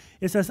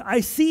 it says,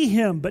 "I see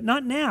him, but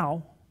not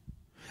now.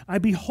 I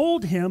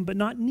behold him, but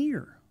not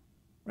near."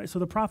 Right? So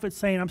the prophet's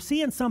saying, I'm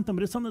seeing something,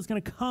 but it's something that's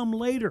going to come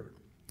later.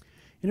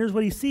 And here's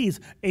what he sees.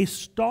 "A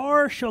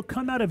star shall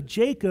come out of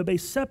Jacob, a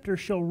scepter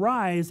shall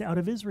rise out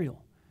of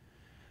Israel."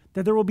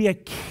 That there will be a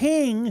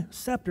king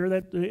scepter,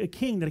 that a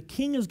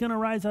king is going to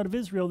rise out of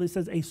Israel. That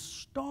says a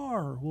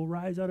star will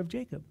rise out of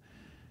Jacob.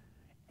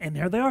 And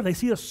there they are. They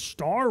see a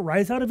star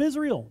rise out of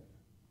Israel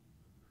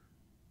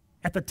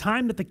at the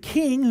time that the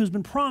king who's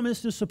been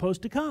promised is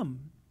supposed to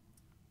come.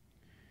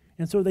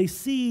 And so they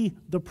see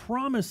the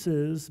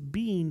promises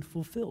being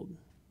fulfilled.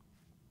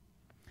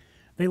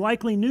 They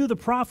likely knew the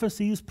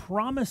prophecies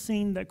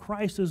promising that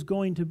Christ is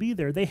going to be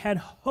there. They had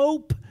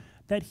hope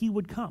that he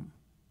would come.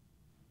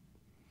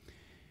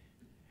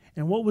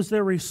 And what was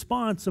their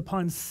response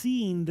upon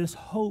seeing this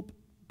hope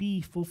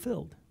be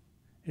fulfilled?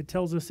 It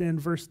tells us in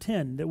verse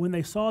 10 that when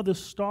they saw the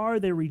star,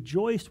 they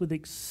rejoiced with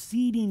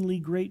exceedingly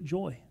great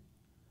joy.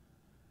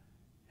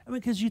 I mean,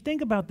 because you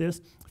think about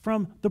this,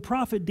 from the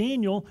prophet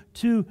Daniel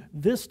to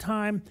this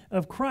time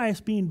of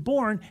Christ being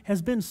born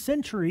has been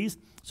centuries.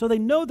 So they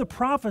know the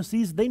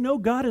prophecies. They know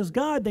God is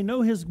God. They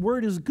know his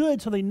word is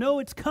good. So they know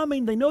it's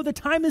coming. They know the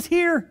time is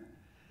here.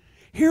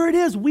 Here it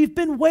is. We've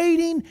been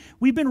waiting.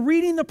 We've been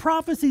reading the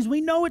prophecies. We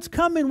know it's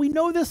coming. We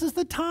know this is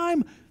the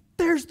time.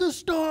 There's the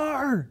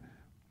star.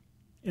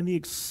 And the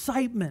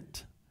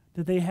excitement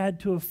that they had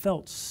to have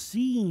felt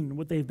seeing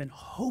what they've been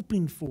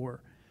hoping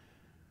for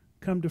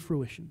come to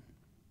fruition.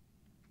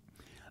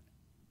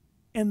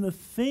 And the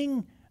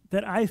thing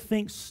that I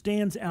think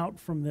stands out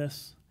from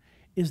this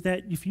is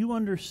that if you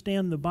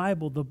understand the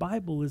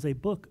Bible is a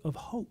book of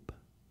hope.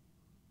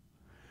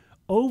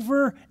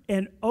 Over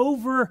and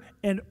over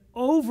and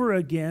over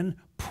again,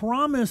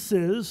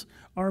 promises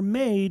are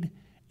made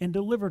and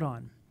delivered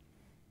on.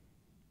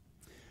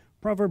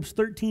 Proverbs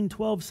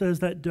 13:12 says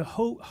that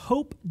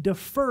hope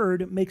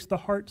deferred makes the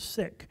heart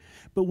sick,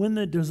 but when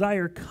the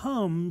desire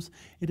comes,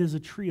 it is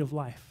a tree of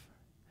life.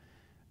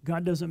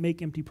 God doesn't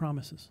make empty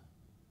promises.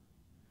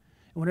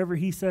 And whenever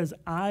he says,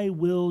 I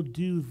will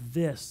do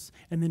this,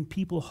 and then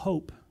people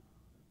hope,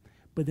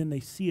 but then they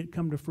see it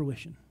come to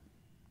fruition.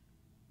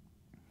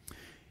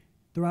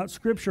 Throughout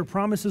Scripture,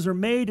 promises are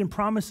made and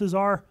promises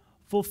are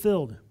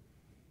fulfilled.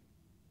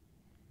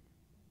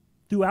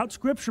 Throughout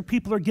Scripture,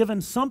 people are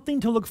given something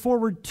to look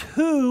forward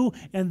to,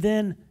 and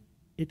then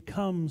it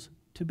comes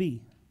to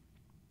be.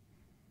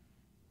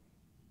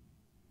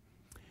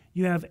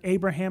 You have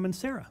Abraham and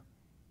Sarah.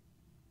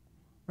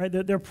 Right?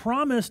 They're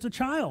promised a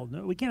child.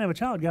 We can't have a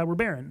child, God, we're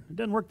barren. It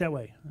doesn't work that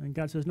way. And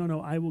God says,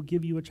 no, I will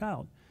give you a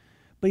child.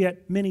 But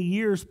yet many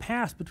years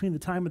passed between the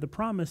time of the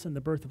promise and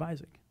the birth of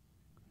Isaac.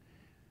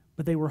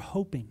 But they were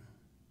hoping.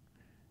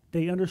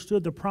 They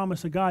understood the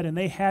promise of God, and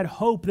they had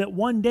hope that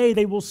one day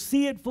they will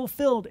see it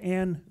fulfilled,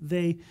 and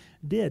they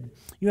did.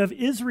 You have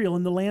Israel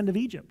in the land of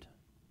Egypt.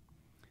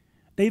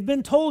 They've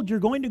been told you're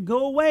going to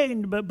go away,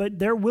 but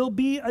there will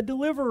be a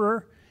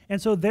deliverer.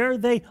 And so there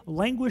they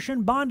languish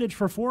in bondage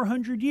for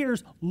 400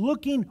 years,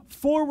 looking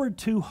forward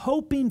to,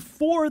 hoping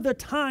for the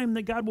time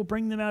that God will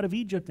bring them out of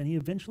Egypt. And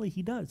eventually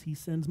he does. He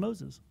sends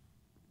Moses.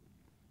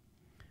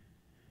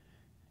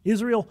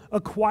 Israel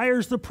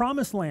acquires the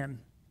promised land.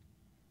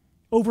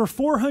 Over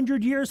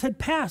 400 years had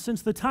passed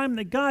since the time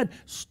that God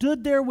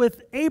stood there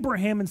with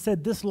Abraham and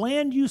said, this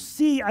land you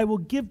see, I will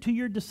give to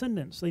your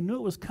descendants. They knew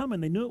it was coming.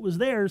 They knew it was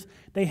theirs.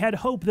 They had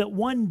hope that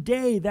one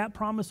day that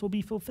promise will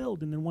be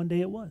fulfilled. And then one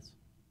day it was.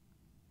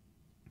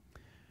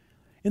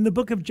 In the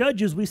book of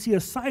Judges, we see a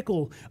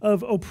cycle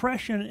of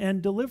oppression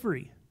and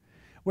delivery,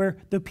 where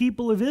the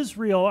people of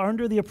Israel are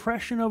under the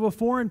oppression of a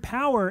foreign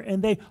power,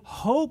 and they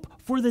hope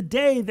for the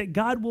day that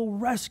God will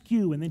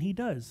rescue, and then he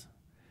does.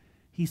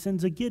 He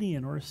sends a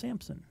Gideon or a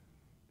Samson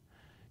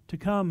to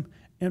come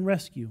and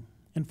rescue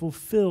and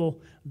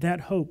fulfill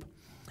that hope.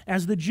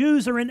 As the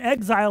Jews are in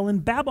exile in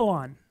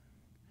Babylon,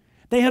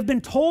 they have been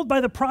told by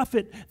the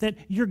prophet that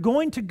you're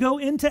going to go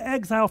into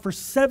exile for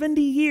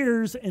 70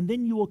 years, and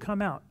then you will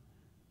come out.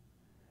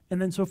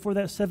 And then so for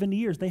that 70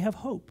 years, they have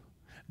hope.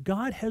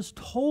 God has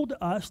told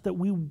us that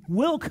we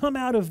will come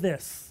out of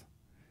this.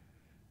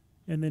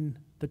 And then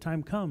the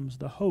time comes,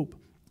 the hope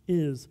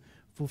is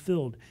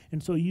fulfilled.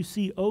 And so you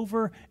see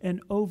over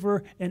and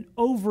over and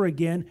over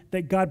again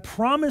that God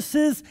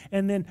promises,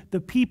 and then the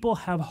people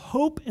have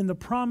hope in the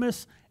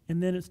promise,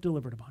 and then it's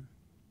delivered upon.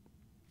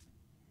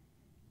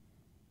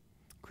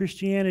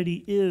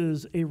 Christianity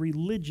is a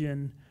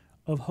religion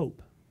of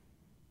hope.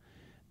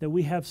 that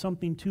we have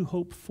something to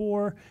hope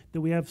for, that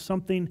we have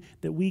something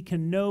that we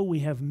can know, we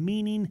have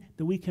meaning,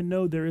 that we can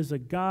know there is a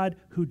God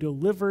who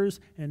delivers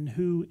and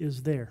who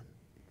is there.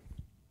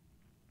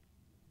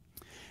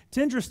 It's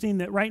interesting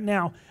that right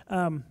now,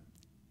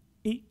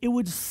 it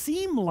would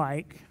seem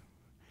like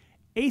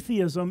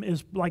atheism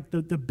is like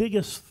the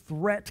biggest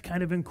threat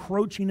kind of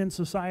encroaching in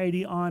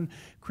society on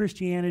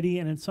Christianity,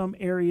 and in some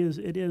areas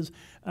it is.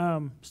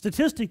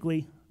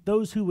 Statistically,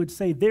 those who would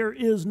say there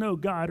is no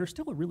God are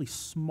still a really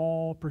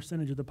small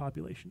percentage of the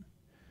population.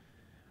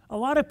 A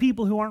lot of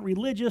people who aren't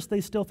religious,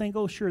 they still think,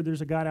 oh, sure,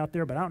 there's a God out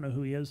there, but I don't know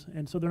who he is,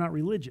 and so they're not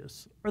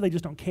religious, or they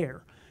just don't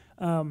care.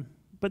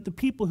 But the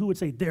people who would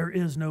say there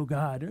is no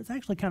God, it's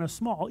actually kind of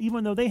small,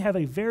 even though they have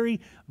a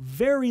very,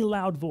 very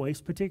loud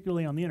voice,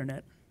 particularly on the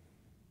internet.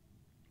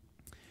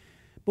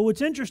 But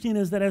what's interesting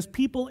is that as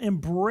people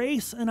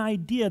embrace an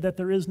idea that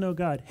there is no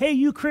God, hey,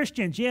 you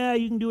Christians, yeah,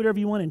 you can do whatever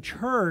you want in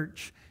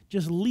church,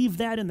 just leave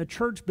that in the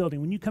church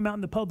building. When you come out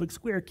in the public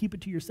square, keep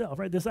it to yourself,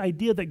 right? This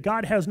idea that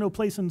God has no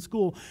place in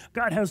school,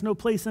 God has no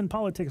place in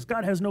politics,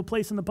 God has no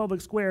place in the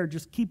public square,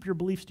 just keep your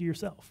beliefs to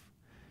yourself.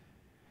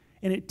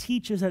 And it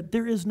teaches that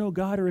there is no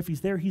God, or if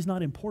he's there, he's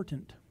not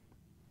important.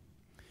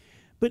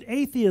 But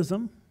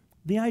atheism,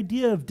 the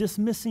idea of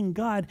dismissing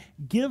God,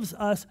 gives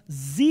us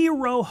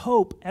zero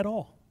hope at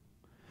all.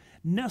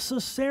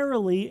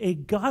 Necessarily, a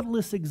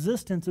godless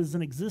existence is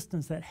an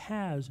existence that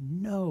has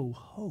no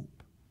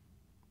hope.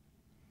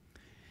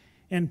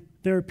 And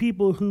there are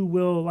people who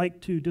will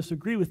like to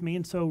disagree with me,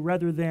 and so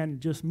rather than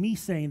just me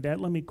saying that,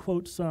 let me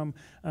quote some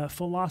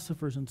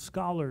philosophers and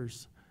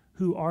scholars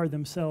who are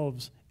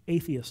themselves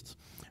atheists.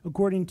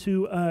 According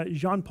to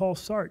Jean-Paul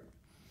Sartre,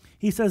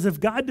 he says, if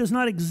God does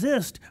not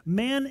exist,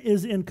 man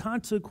is in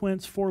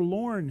consequence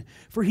forlorn,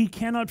 for he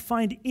cannot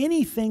find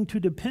anything to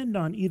depend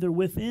on either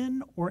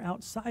within or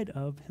outside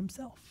of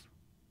himself.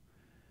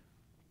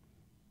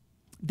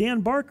 Dan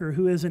Barker,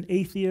 who is an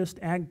atheist,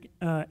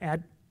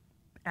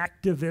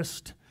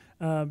 activist,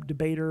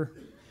 debater,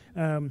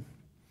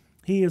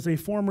 he is a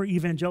former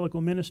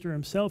evangelical minister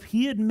himself.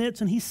 He admits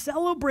and he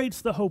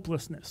celebrates the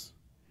hopelessness.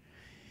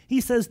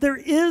 He says, there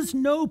is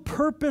no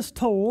purpose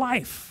to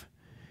life,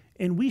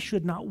 and we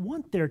should not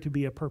want there to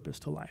be a purpose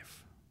to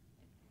life.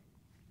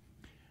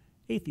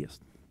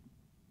 Atheist.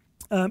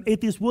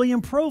 Atheist William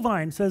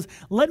Provine says,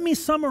 let me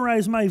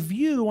summarize my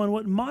view on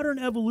what modern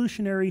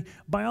evolutionary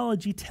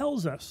biology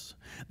tells us.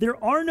 There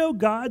are no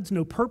gods,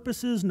 no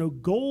purposes, no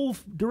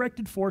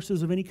goal-directed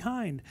forces of any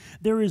kind.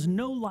 There is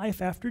no life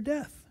after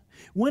death.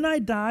 When I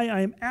die,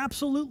 I am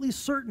absolutely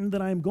certain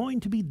that I am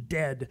going to be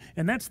dead,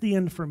 and that's the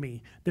end for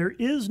me. There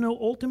is no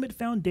ultimate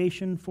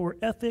foundation for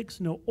ethics,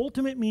 no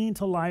ultimate meaning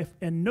to life,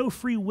 and no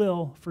free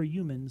will for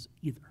humans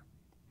either.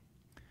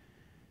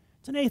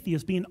 It's an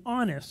atheist being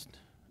honest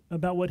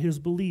about what his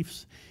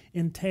beliefs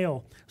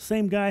entail.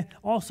 Same guy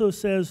also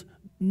says,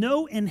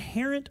 no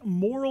inherent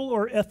moral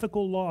or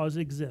ethical laws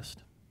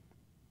exist,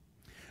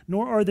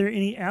 nor are there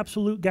any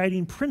absolute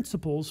guiding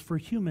principles for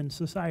human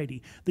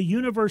society. The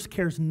universe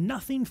cares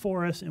nothing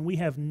for us, and we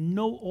have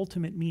no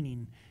ultimate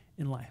meaning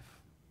in life.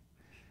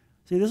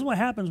 See, this is what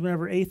happens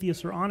whenever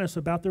atheists are honest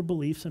about their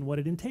beliefs and what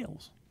it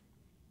entails.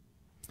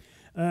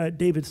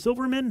 David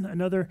Silverman,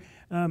 another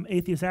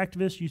atheist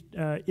activist,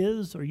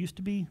 used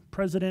to be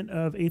president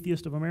of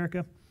Atheists of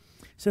America,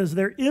 says,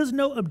 there is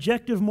no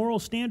objective moral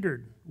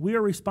standard. We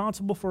are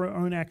responsible for our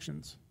own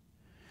actions.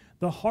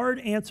 The hard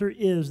answer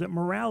is that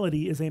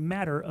morality is a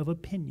matter of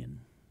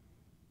opinion.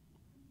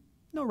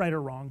 No right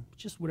or wrong,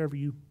 just whatever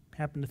you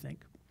happen to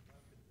think.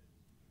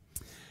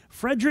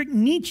 Friedrich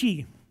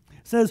Nietzsche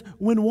says,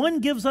 when one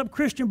gives up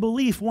Christian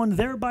belief, one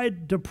thereby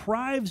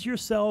deprives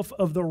yourself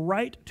of the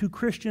right to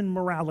Christian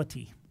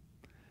morality.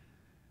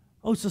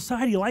 Oh,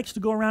 society likes to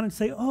go around and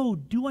say, oh,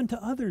 do unto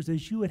others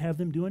as you would have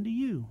them do unto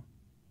you.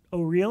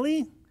 Oh,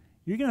 really?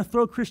 You're going to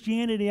throw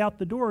Christianity out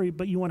the door,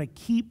 but you want to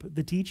keep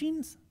the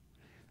teachings?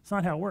 It's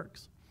not how it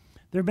works.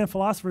 There have been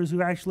philosophers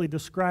who actually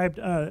described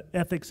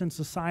ethics in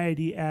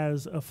society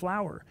as a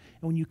flower.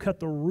 And when you cut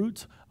the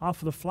roots off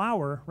of the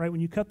flower, right,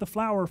 when you cut the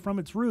flower from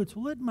its roots,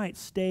 well, it might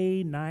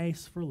stay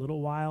nice for a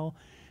little while.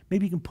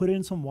 Maybe you can put it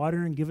in some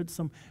water and give it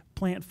some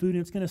plant food,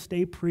 and it's going to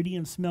stay pretty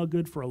and smell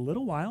good for a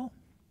little while.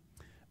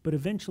 But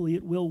eventually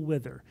it will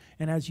wither.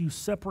 And as you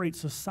separate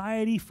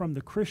society from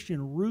the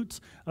Christian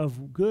roots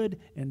of good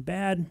and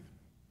bad,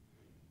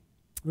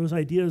 those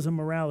ideas of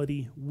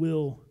morality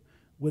will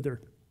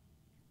wither.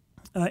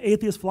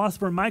 Atheist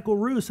philosopher Michael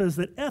Roux says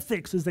that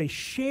ethics is a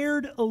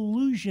shared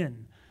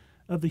illusion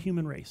of the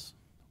human race.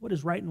 What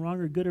is right and wrong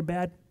or good or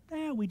bad?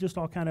 We just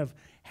all kind of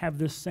have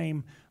this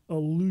same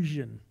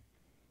illusion.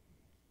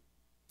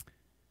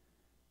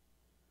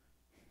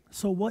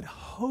 So what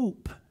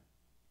hope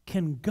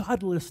can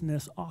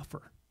godlessness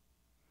offer?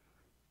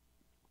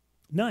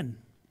 None.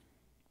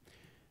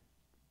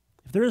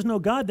 If there is no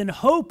God, then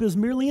hope is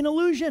merely an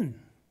illusion.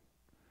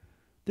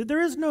 That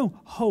there is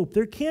no hope.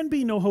 There can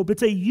be no hope.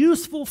 It's a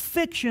useful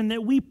fiction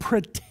that we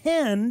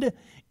pretend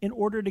in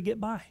order to get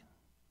by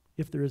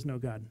if there is no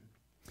God.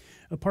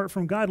 Apart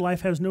from God,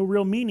 life has no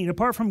real meaning.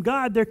 Apart from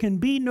God, there can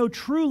be no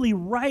truly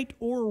right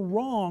or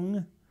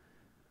wrong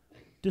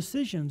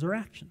decisions or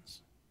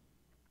actions.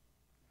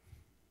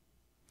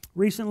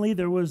 Recently,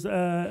 there was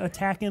an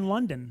attack in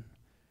London.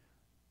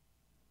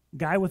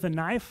 Guy with a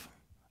knife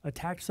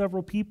attacked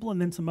several people, and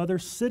then some other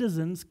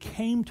citizens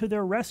came to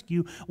their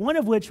rescue, one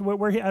of which,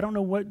 I don't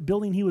know what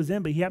building he was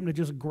in, but he happened to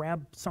just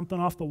grab something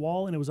off the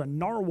wall, and it was a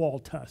narwhal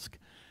tusk.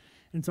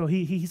 And so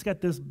he's got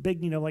this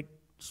big, like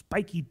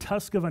spiky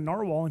tusk of a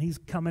narwhal, and he's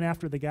coming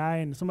after the guy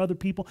and some other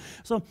people.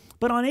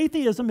 But on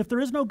atheism, if there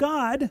is no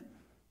God,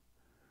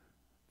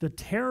 the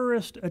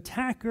terrorist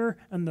attacker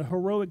and the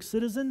heroic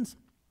citizens,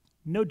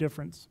 no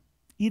difference.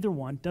 Either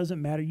one,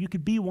 doesn't matter. You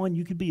could be one,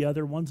 you could be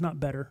other. One's not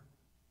better.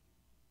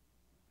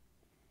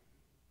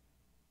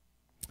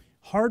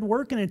 Hard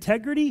work and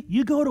integrity,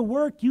 you go to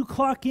work, you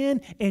clock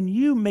in, and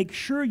you make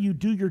sure you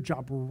do your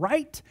job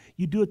right.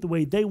 You do it the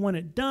way they want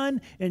it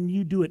done, and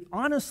you do it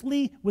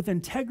honestly with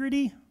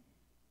integrity.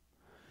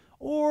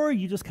 Or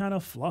you just kind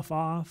of fluff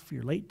off.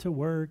 You're late to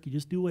work. You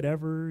just do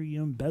whatever.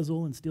 You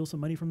embezzle and steal some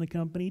money from the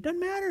company. Doesn't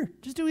matter.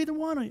 Just do either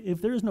one.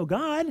 If there is no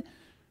God,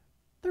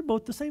 they're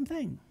both the same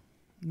thing.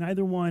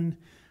 Neither one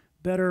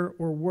better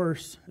or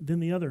worse than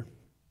the other.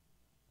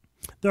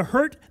 The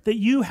hurt that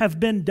you have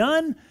been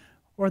done,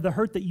 or the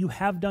hurt that you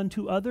have done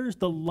to others,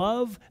 the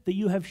love that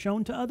you have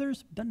shown to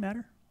others, doesn't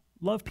matter.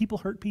 Love people,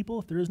 hurt people.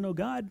 If there is no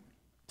God,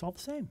 it's all the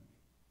same.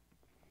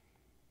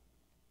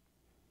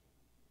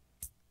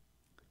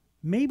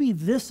 Maybe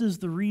this is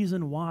the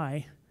reason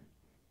why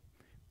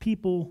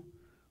people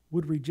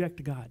would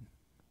reject God.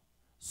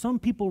 Some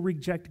people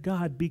reject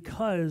God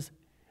because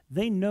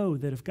they know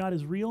that if God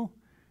is real,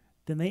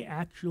 then they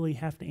actually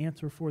have to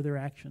answer for their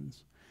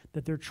actions,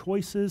 that their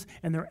choices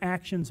and their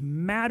actions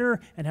matter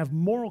and have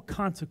moral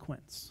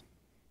consequence.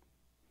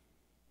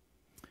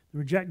 They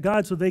reject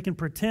God so they can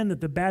pretend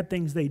that the bad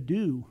things they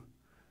do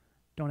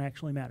don't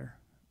actually matter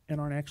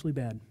and aren't actually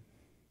bad.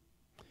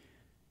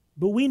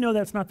 But we know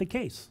that's not the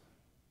case.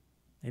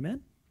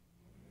 Amen?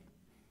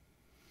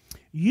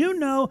 You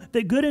know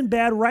that good and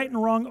bad, right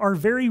and wrong are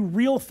very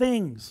real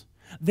things.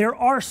 There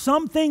are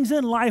some things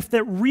in life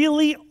that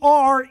really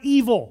are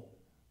evil.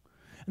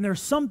 And there are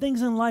some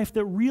things in life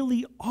that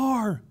really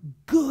are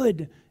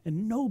good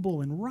and noble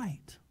and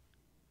right.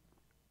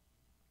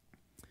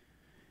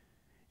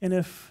 And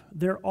if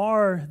there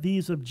are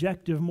these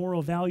objective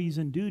moral values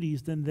and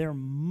duties, then there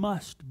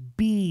must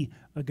be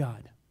a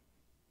God.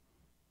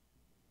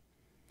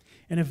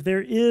 And if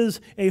there is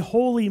a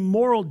holy,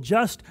 moral,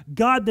 just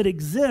God that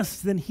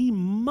exists, then he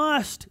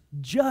must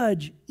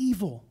judge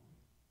evil.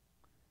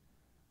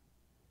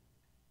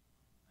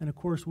 And of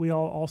course, we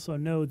all also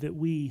know that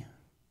we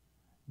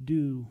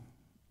do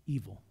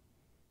evil.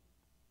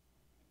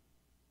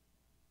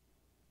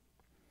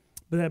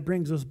 But that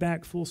brings us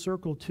back full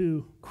circle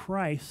to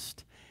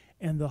Christ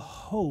and the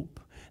hope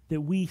that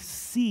we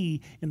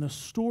see in the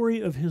story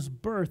of his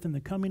birth and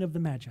the coming of the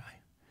Magi.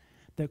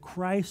 That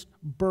Christ's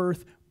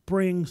birth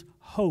brings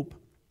hope.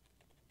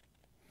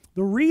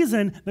 The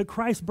reason that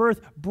Christ's birth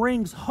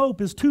brings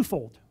hope is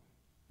twofold.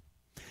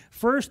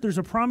 First, there's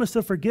a promise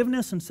of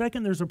forgiveness, and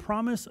second, there's a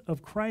promise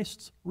of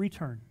Christ's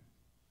return.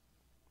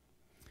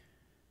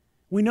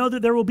 We know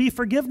that there will be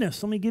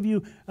forgiveness. Let me give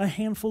you a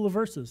handful of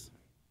verses.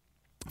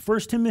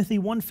 1 Timothy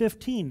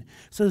 1:15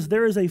 says,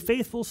 "There is a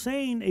faithful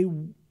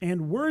saying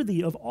and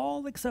worthy of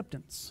all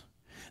acceptance,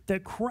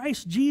 that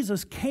Christ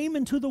Jesus came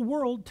into the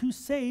world to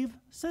save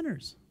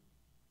sinners."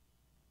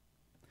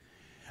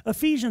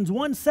 Ephesians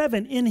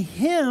 1:7, "In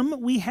him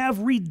we have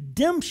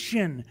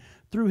redemption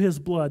through his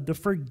blood, the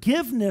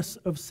forgiveness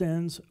of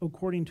sins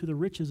according to the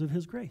riches of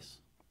his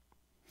grace."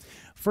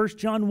 1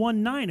 John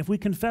 1:9, "If we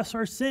confess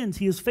our sins,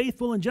 he is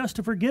faithful and just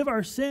to forgive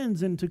our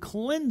sins and to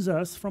cleanse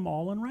us from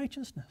all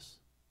unrighteousness."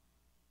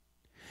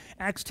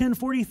 Acts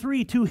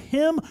 10:43, "To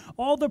him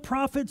all the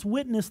prophets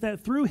witness that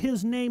through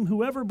his name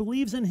whoever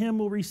believes in him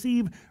will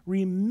receive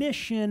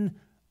remission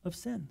of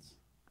sins."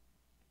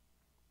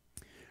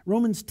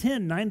 Romans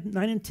 10:9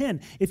 and 10,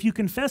 "If you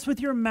confess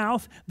with your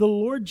mouth the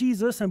Lord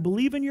Jesus and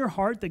believe in your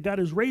heart that God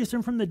has raised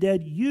him from the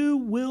dead, you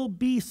will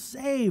be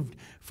saved.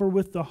 For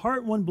with the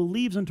heart one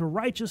believes unto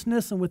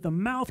righteousness, and with the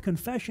mouth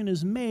confession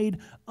is made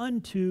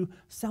unto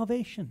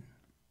salvation."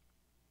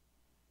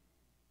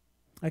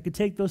 I could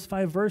take those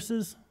 5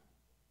 verses,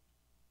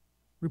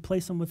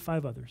 replace them with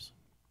 5 others.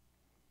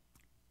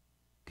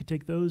 Could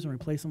take those and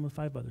replace them with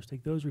 5 others.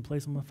 Take those,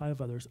 replace them with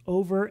 5 others.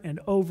 Over and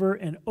over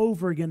and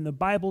over again, the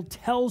Bible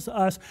tells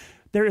us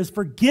there is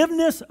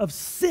forgiveness of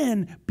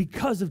sin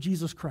because of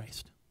Jesus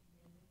Christ.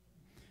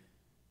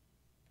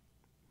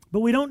 But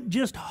we don't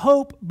just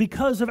hope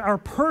because of our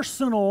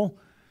personal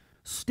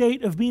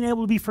state of being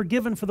able to be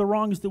forgiven for the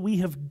wrongs that we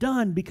have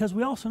done, because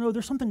we also know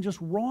there's something just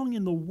wrong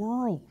in the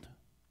world.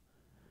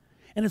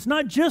 And it's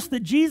not just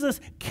that Jesus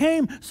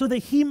came so that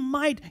he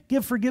might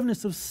give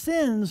forgiveness of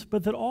sins,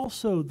 but that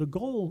also the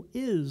goal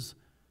is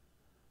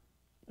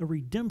a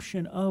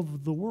redemption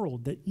of the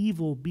world, that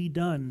evil be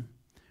done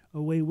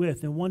away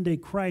with. And one day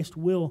Christ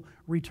will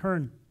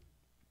return.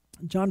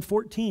 John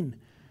 14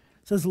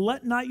 It says,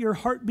 let not your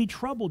heart be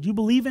troubled. You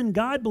believe in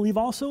God, believe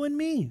also in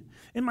me.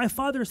 In my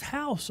Father's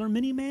house are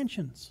many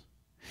mansions.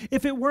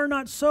 If it were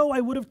not so, I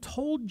would have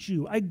told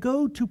you. I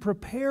go to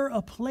prepare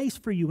a place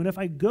for you. And if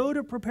I go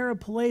to prepare a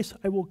place,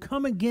 I will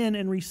come again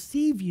and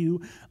receive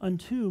you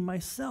unto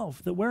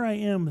myself, that where I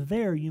am,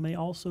 there you may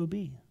also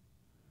be.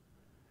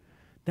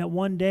 That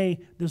one day,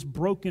 this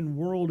broken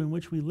world in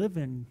which we live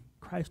in,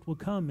 Christ will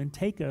come and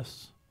take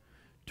us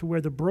to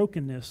where the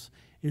brokenness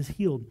is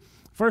healed.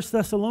 1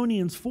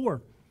 Thessalonians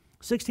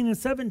 4:16 and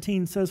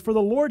 17 says, for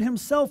the Lord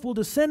himself will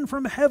descend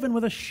from heaven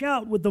with a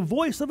shout, with the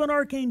voice of an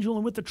archangel,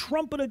 and with the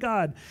trumpet of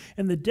God,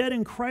 and the dead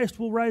in Christ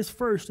will rise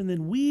first, and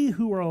then we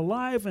who are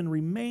alive and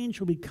remain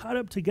shall be caught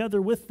up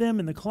together with them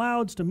in the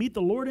clouds to meet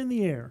the Lord in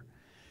the air,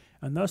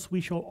 and thus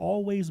we shall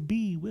always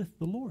be with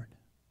the Lord.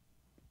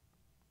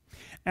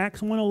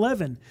 Acts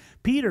 1:11,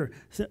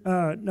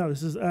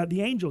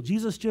 the angel,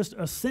 Jesus just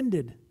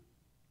ascended,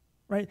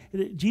 right?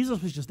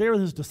 Jesus was just there with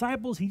his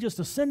disciples. He just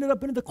ascended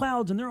up into the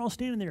clouds, and they're all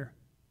standing there.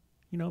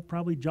 You know,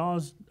 probably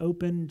jaws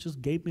open,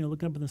 just gaping and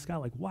looking up in the sky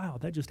like, wow,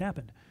 that just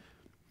happened.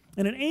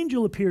 And an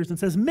angel appears and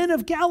says, men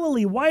of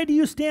Galilee, why do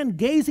you stand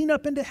gazing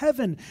up into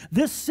heaven?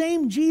 This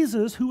same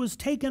Jesus who was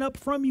taken up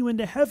from you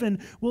into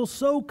heaven will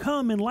so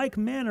come in like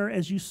manner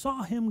as you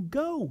saw him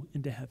go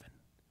into heaven.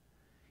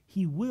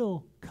 He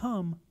will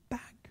come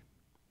back.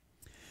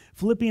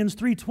 Philippians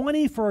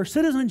 3:20, for our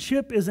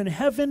citizenship is in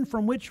heaven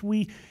from which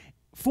we,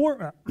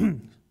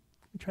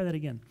 try that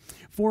again.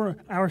 For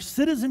our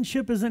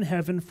citizenship is in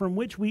heaven, from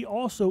which we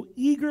also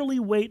eagerly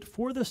wait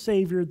for the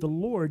Savior, the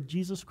Lord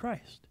Jesus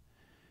Christ.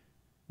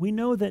 We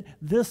know that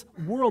this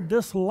world,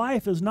 this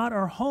life is not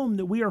our home,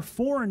 that we are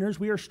foreigners,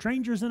 we are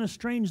strangers in a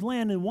strange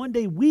land, and one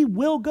day we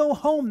will go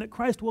home, that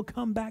Christ will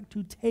come back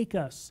to take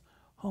us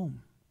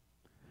home.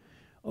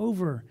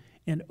 Over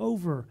and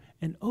over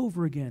and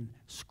over again,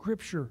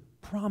 Scripture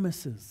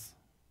promises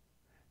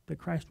that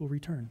Christ will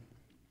return.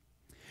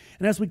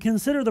 And as we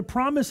consider the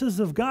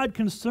promises of God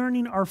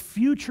concerning our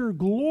future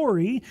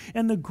glory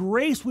and the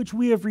grace which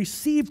we have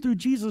received through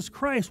Jesus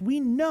Christ,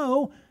 we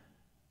know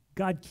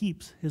God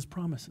keeps his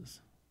promises.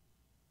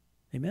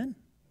 Amen?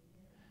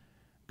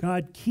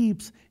 God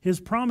keeps his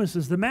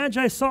promises. The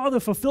Magi saw the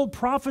fulfilled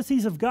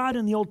prophecies of God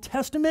in the Old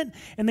Testament,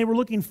 and they were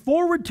looking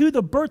forward to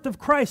the birth of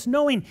Christ,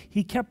 knowing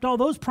he kept all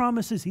those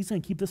promises. He's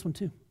going to keep this one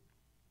too.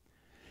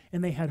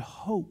 And they had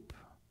hope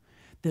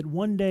that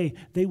one day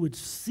they would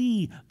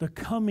see the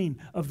coming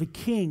of the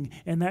King,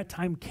 and that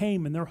time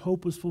came, and their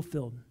hope was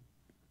fulfilled.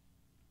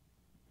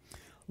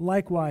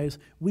 Likewise,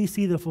 we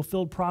see the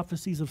fulfilled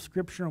prophecies of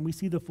Scripture, and we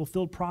see the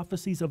fulfilled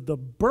prophecies of the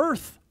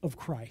birth of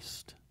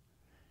Christ.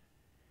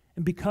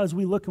 And because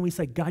we look and we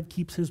say, God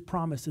keeps his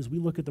promises, we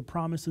look at the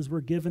promises we're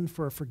given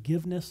for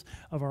forgiveness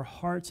of our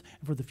hearts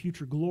and for the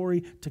future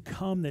glory to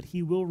come, that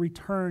he will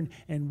return,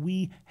 and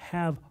we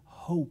have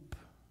hope.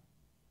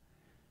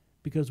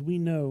 Because we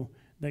know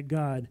that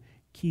God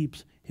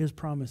keeps his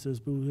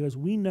promises, because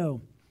we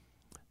know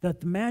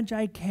that the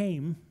Magi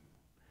came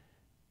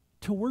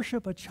to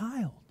worship a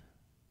child.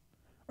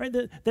 Right?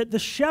 That the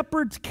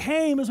shepherds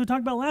came, as we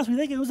talked about last week,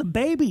 they think it was a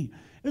baby.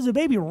 It was a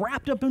baby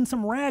wrapped up in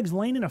some rags,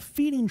 laying in a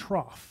feeding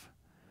trough.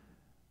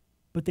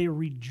 But they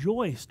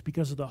rejoiced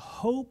because of the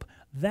hope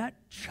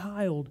that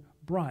child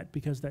brought,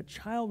 because that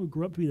child would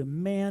grow up to be the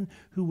man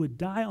who would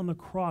die on the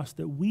cross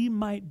that we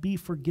might be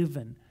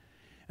forgiven.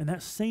 And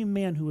that same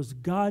man who was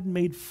God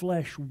made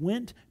flesh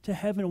went to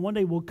heaven, and one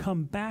day will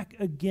come back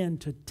again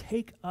to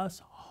take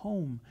us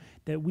home,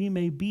 that we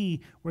may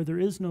be where there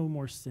is no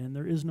more sin,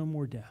 there is no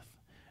more death.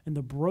 And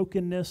the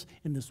brokenness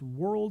in this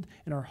world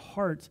and our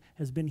hearts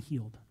has been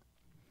healed.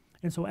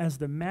 And so as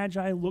the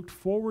Magi looked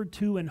forward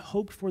to and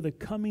hoped for the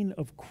coming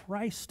of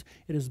Christ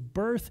at his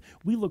birth,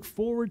 we look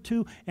forward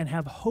to and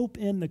have hope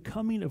in the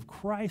coming of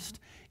Christ,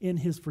 in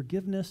his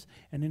forgiveness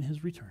and in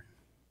his return.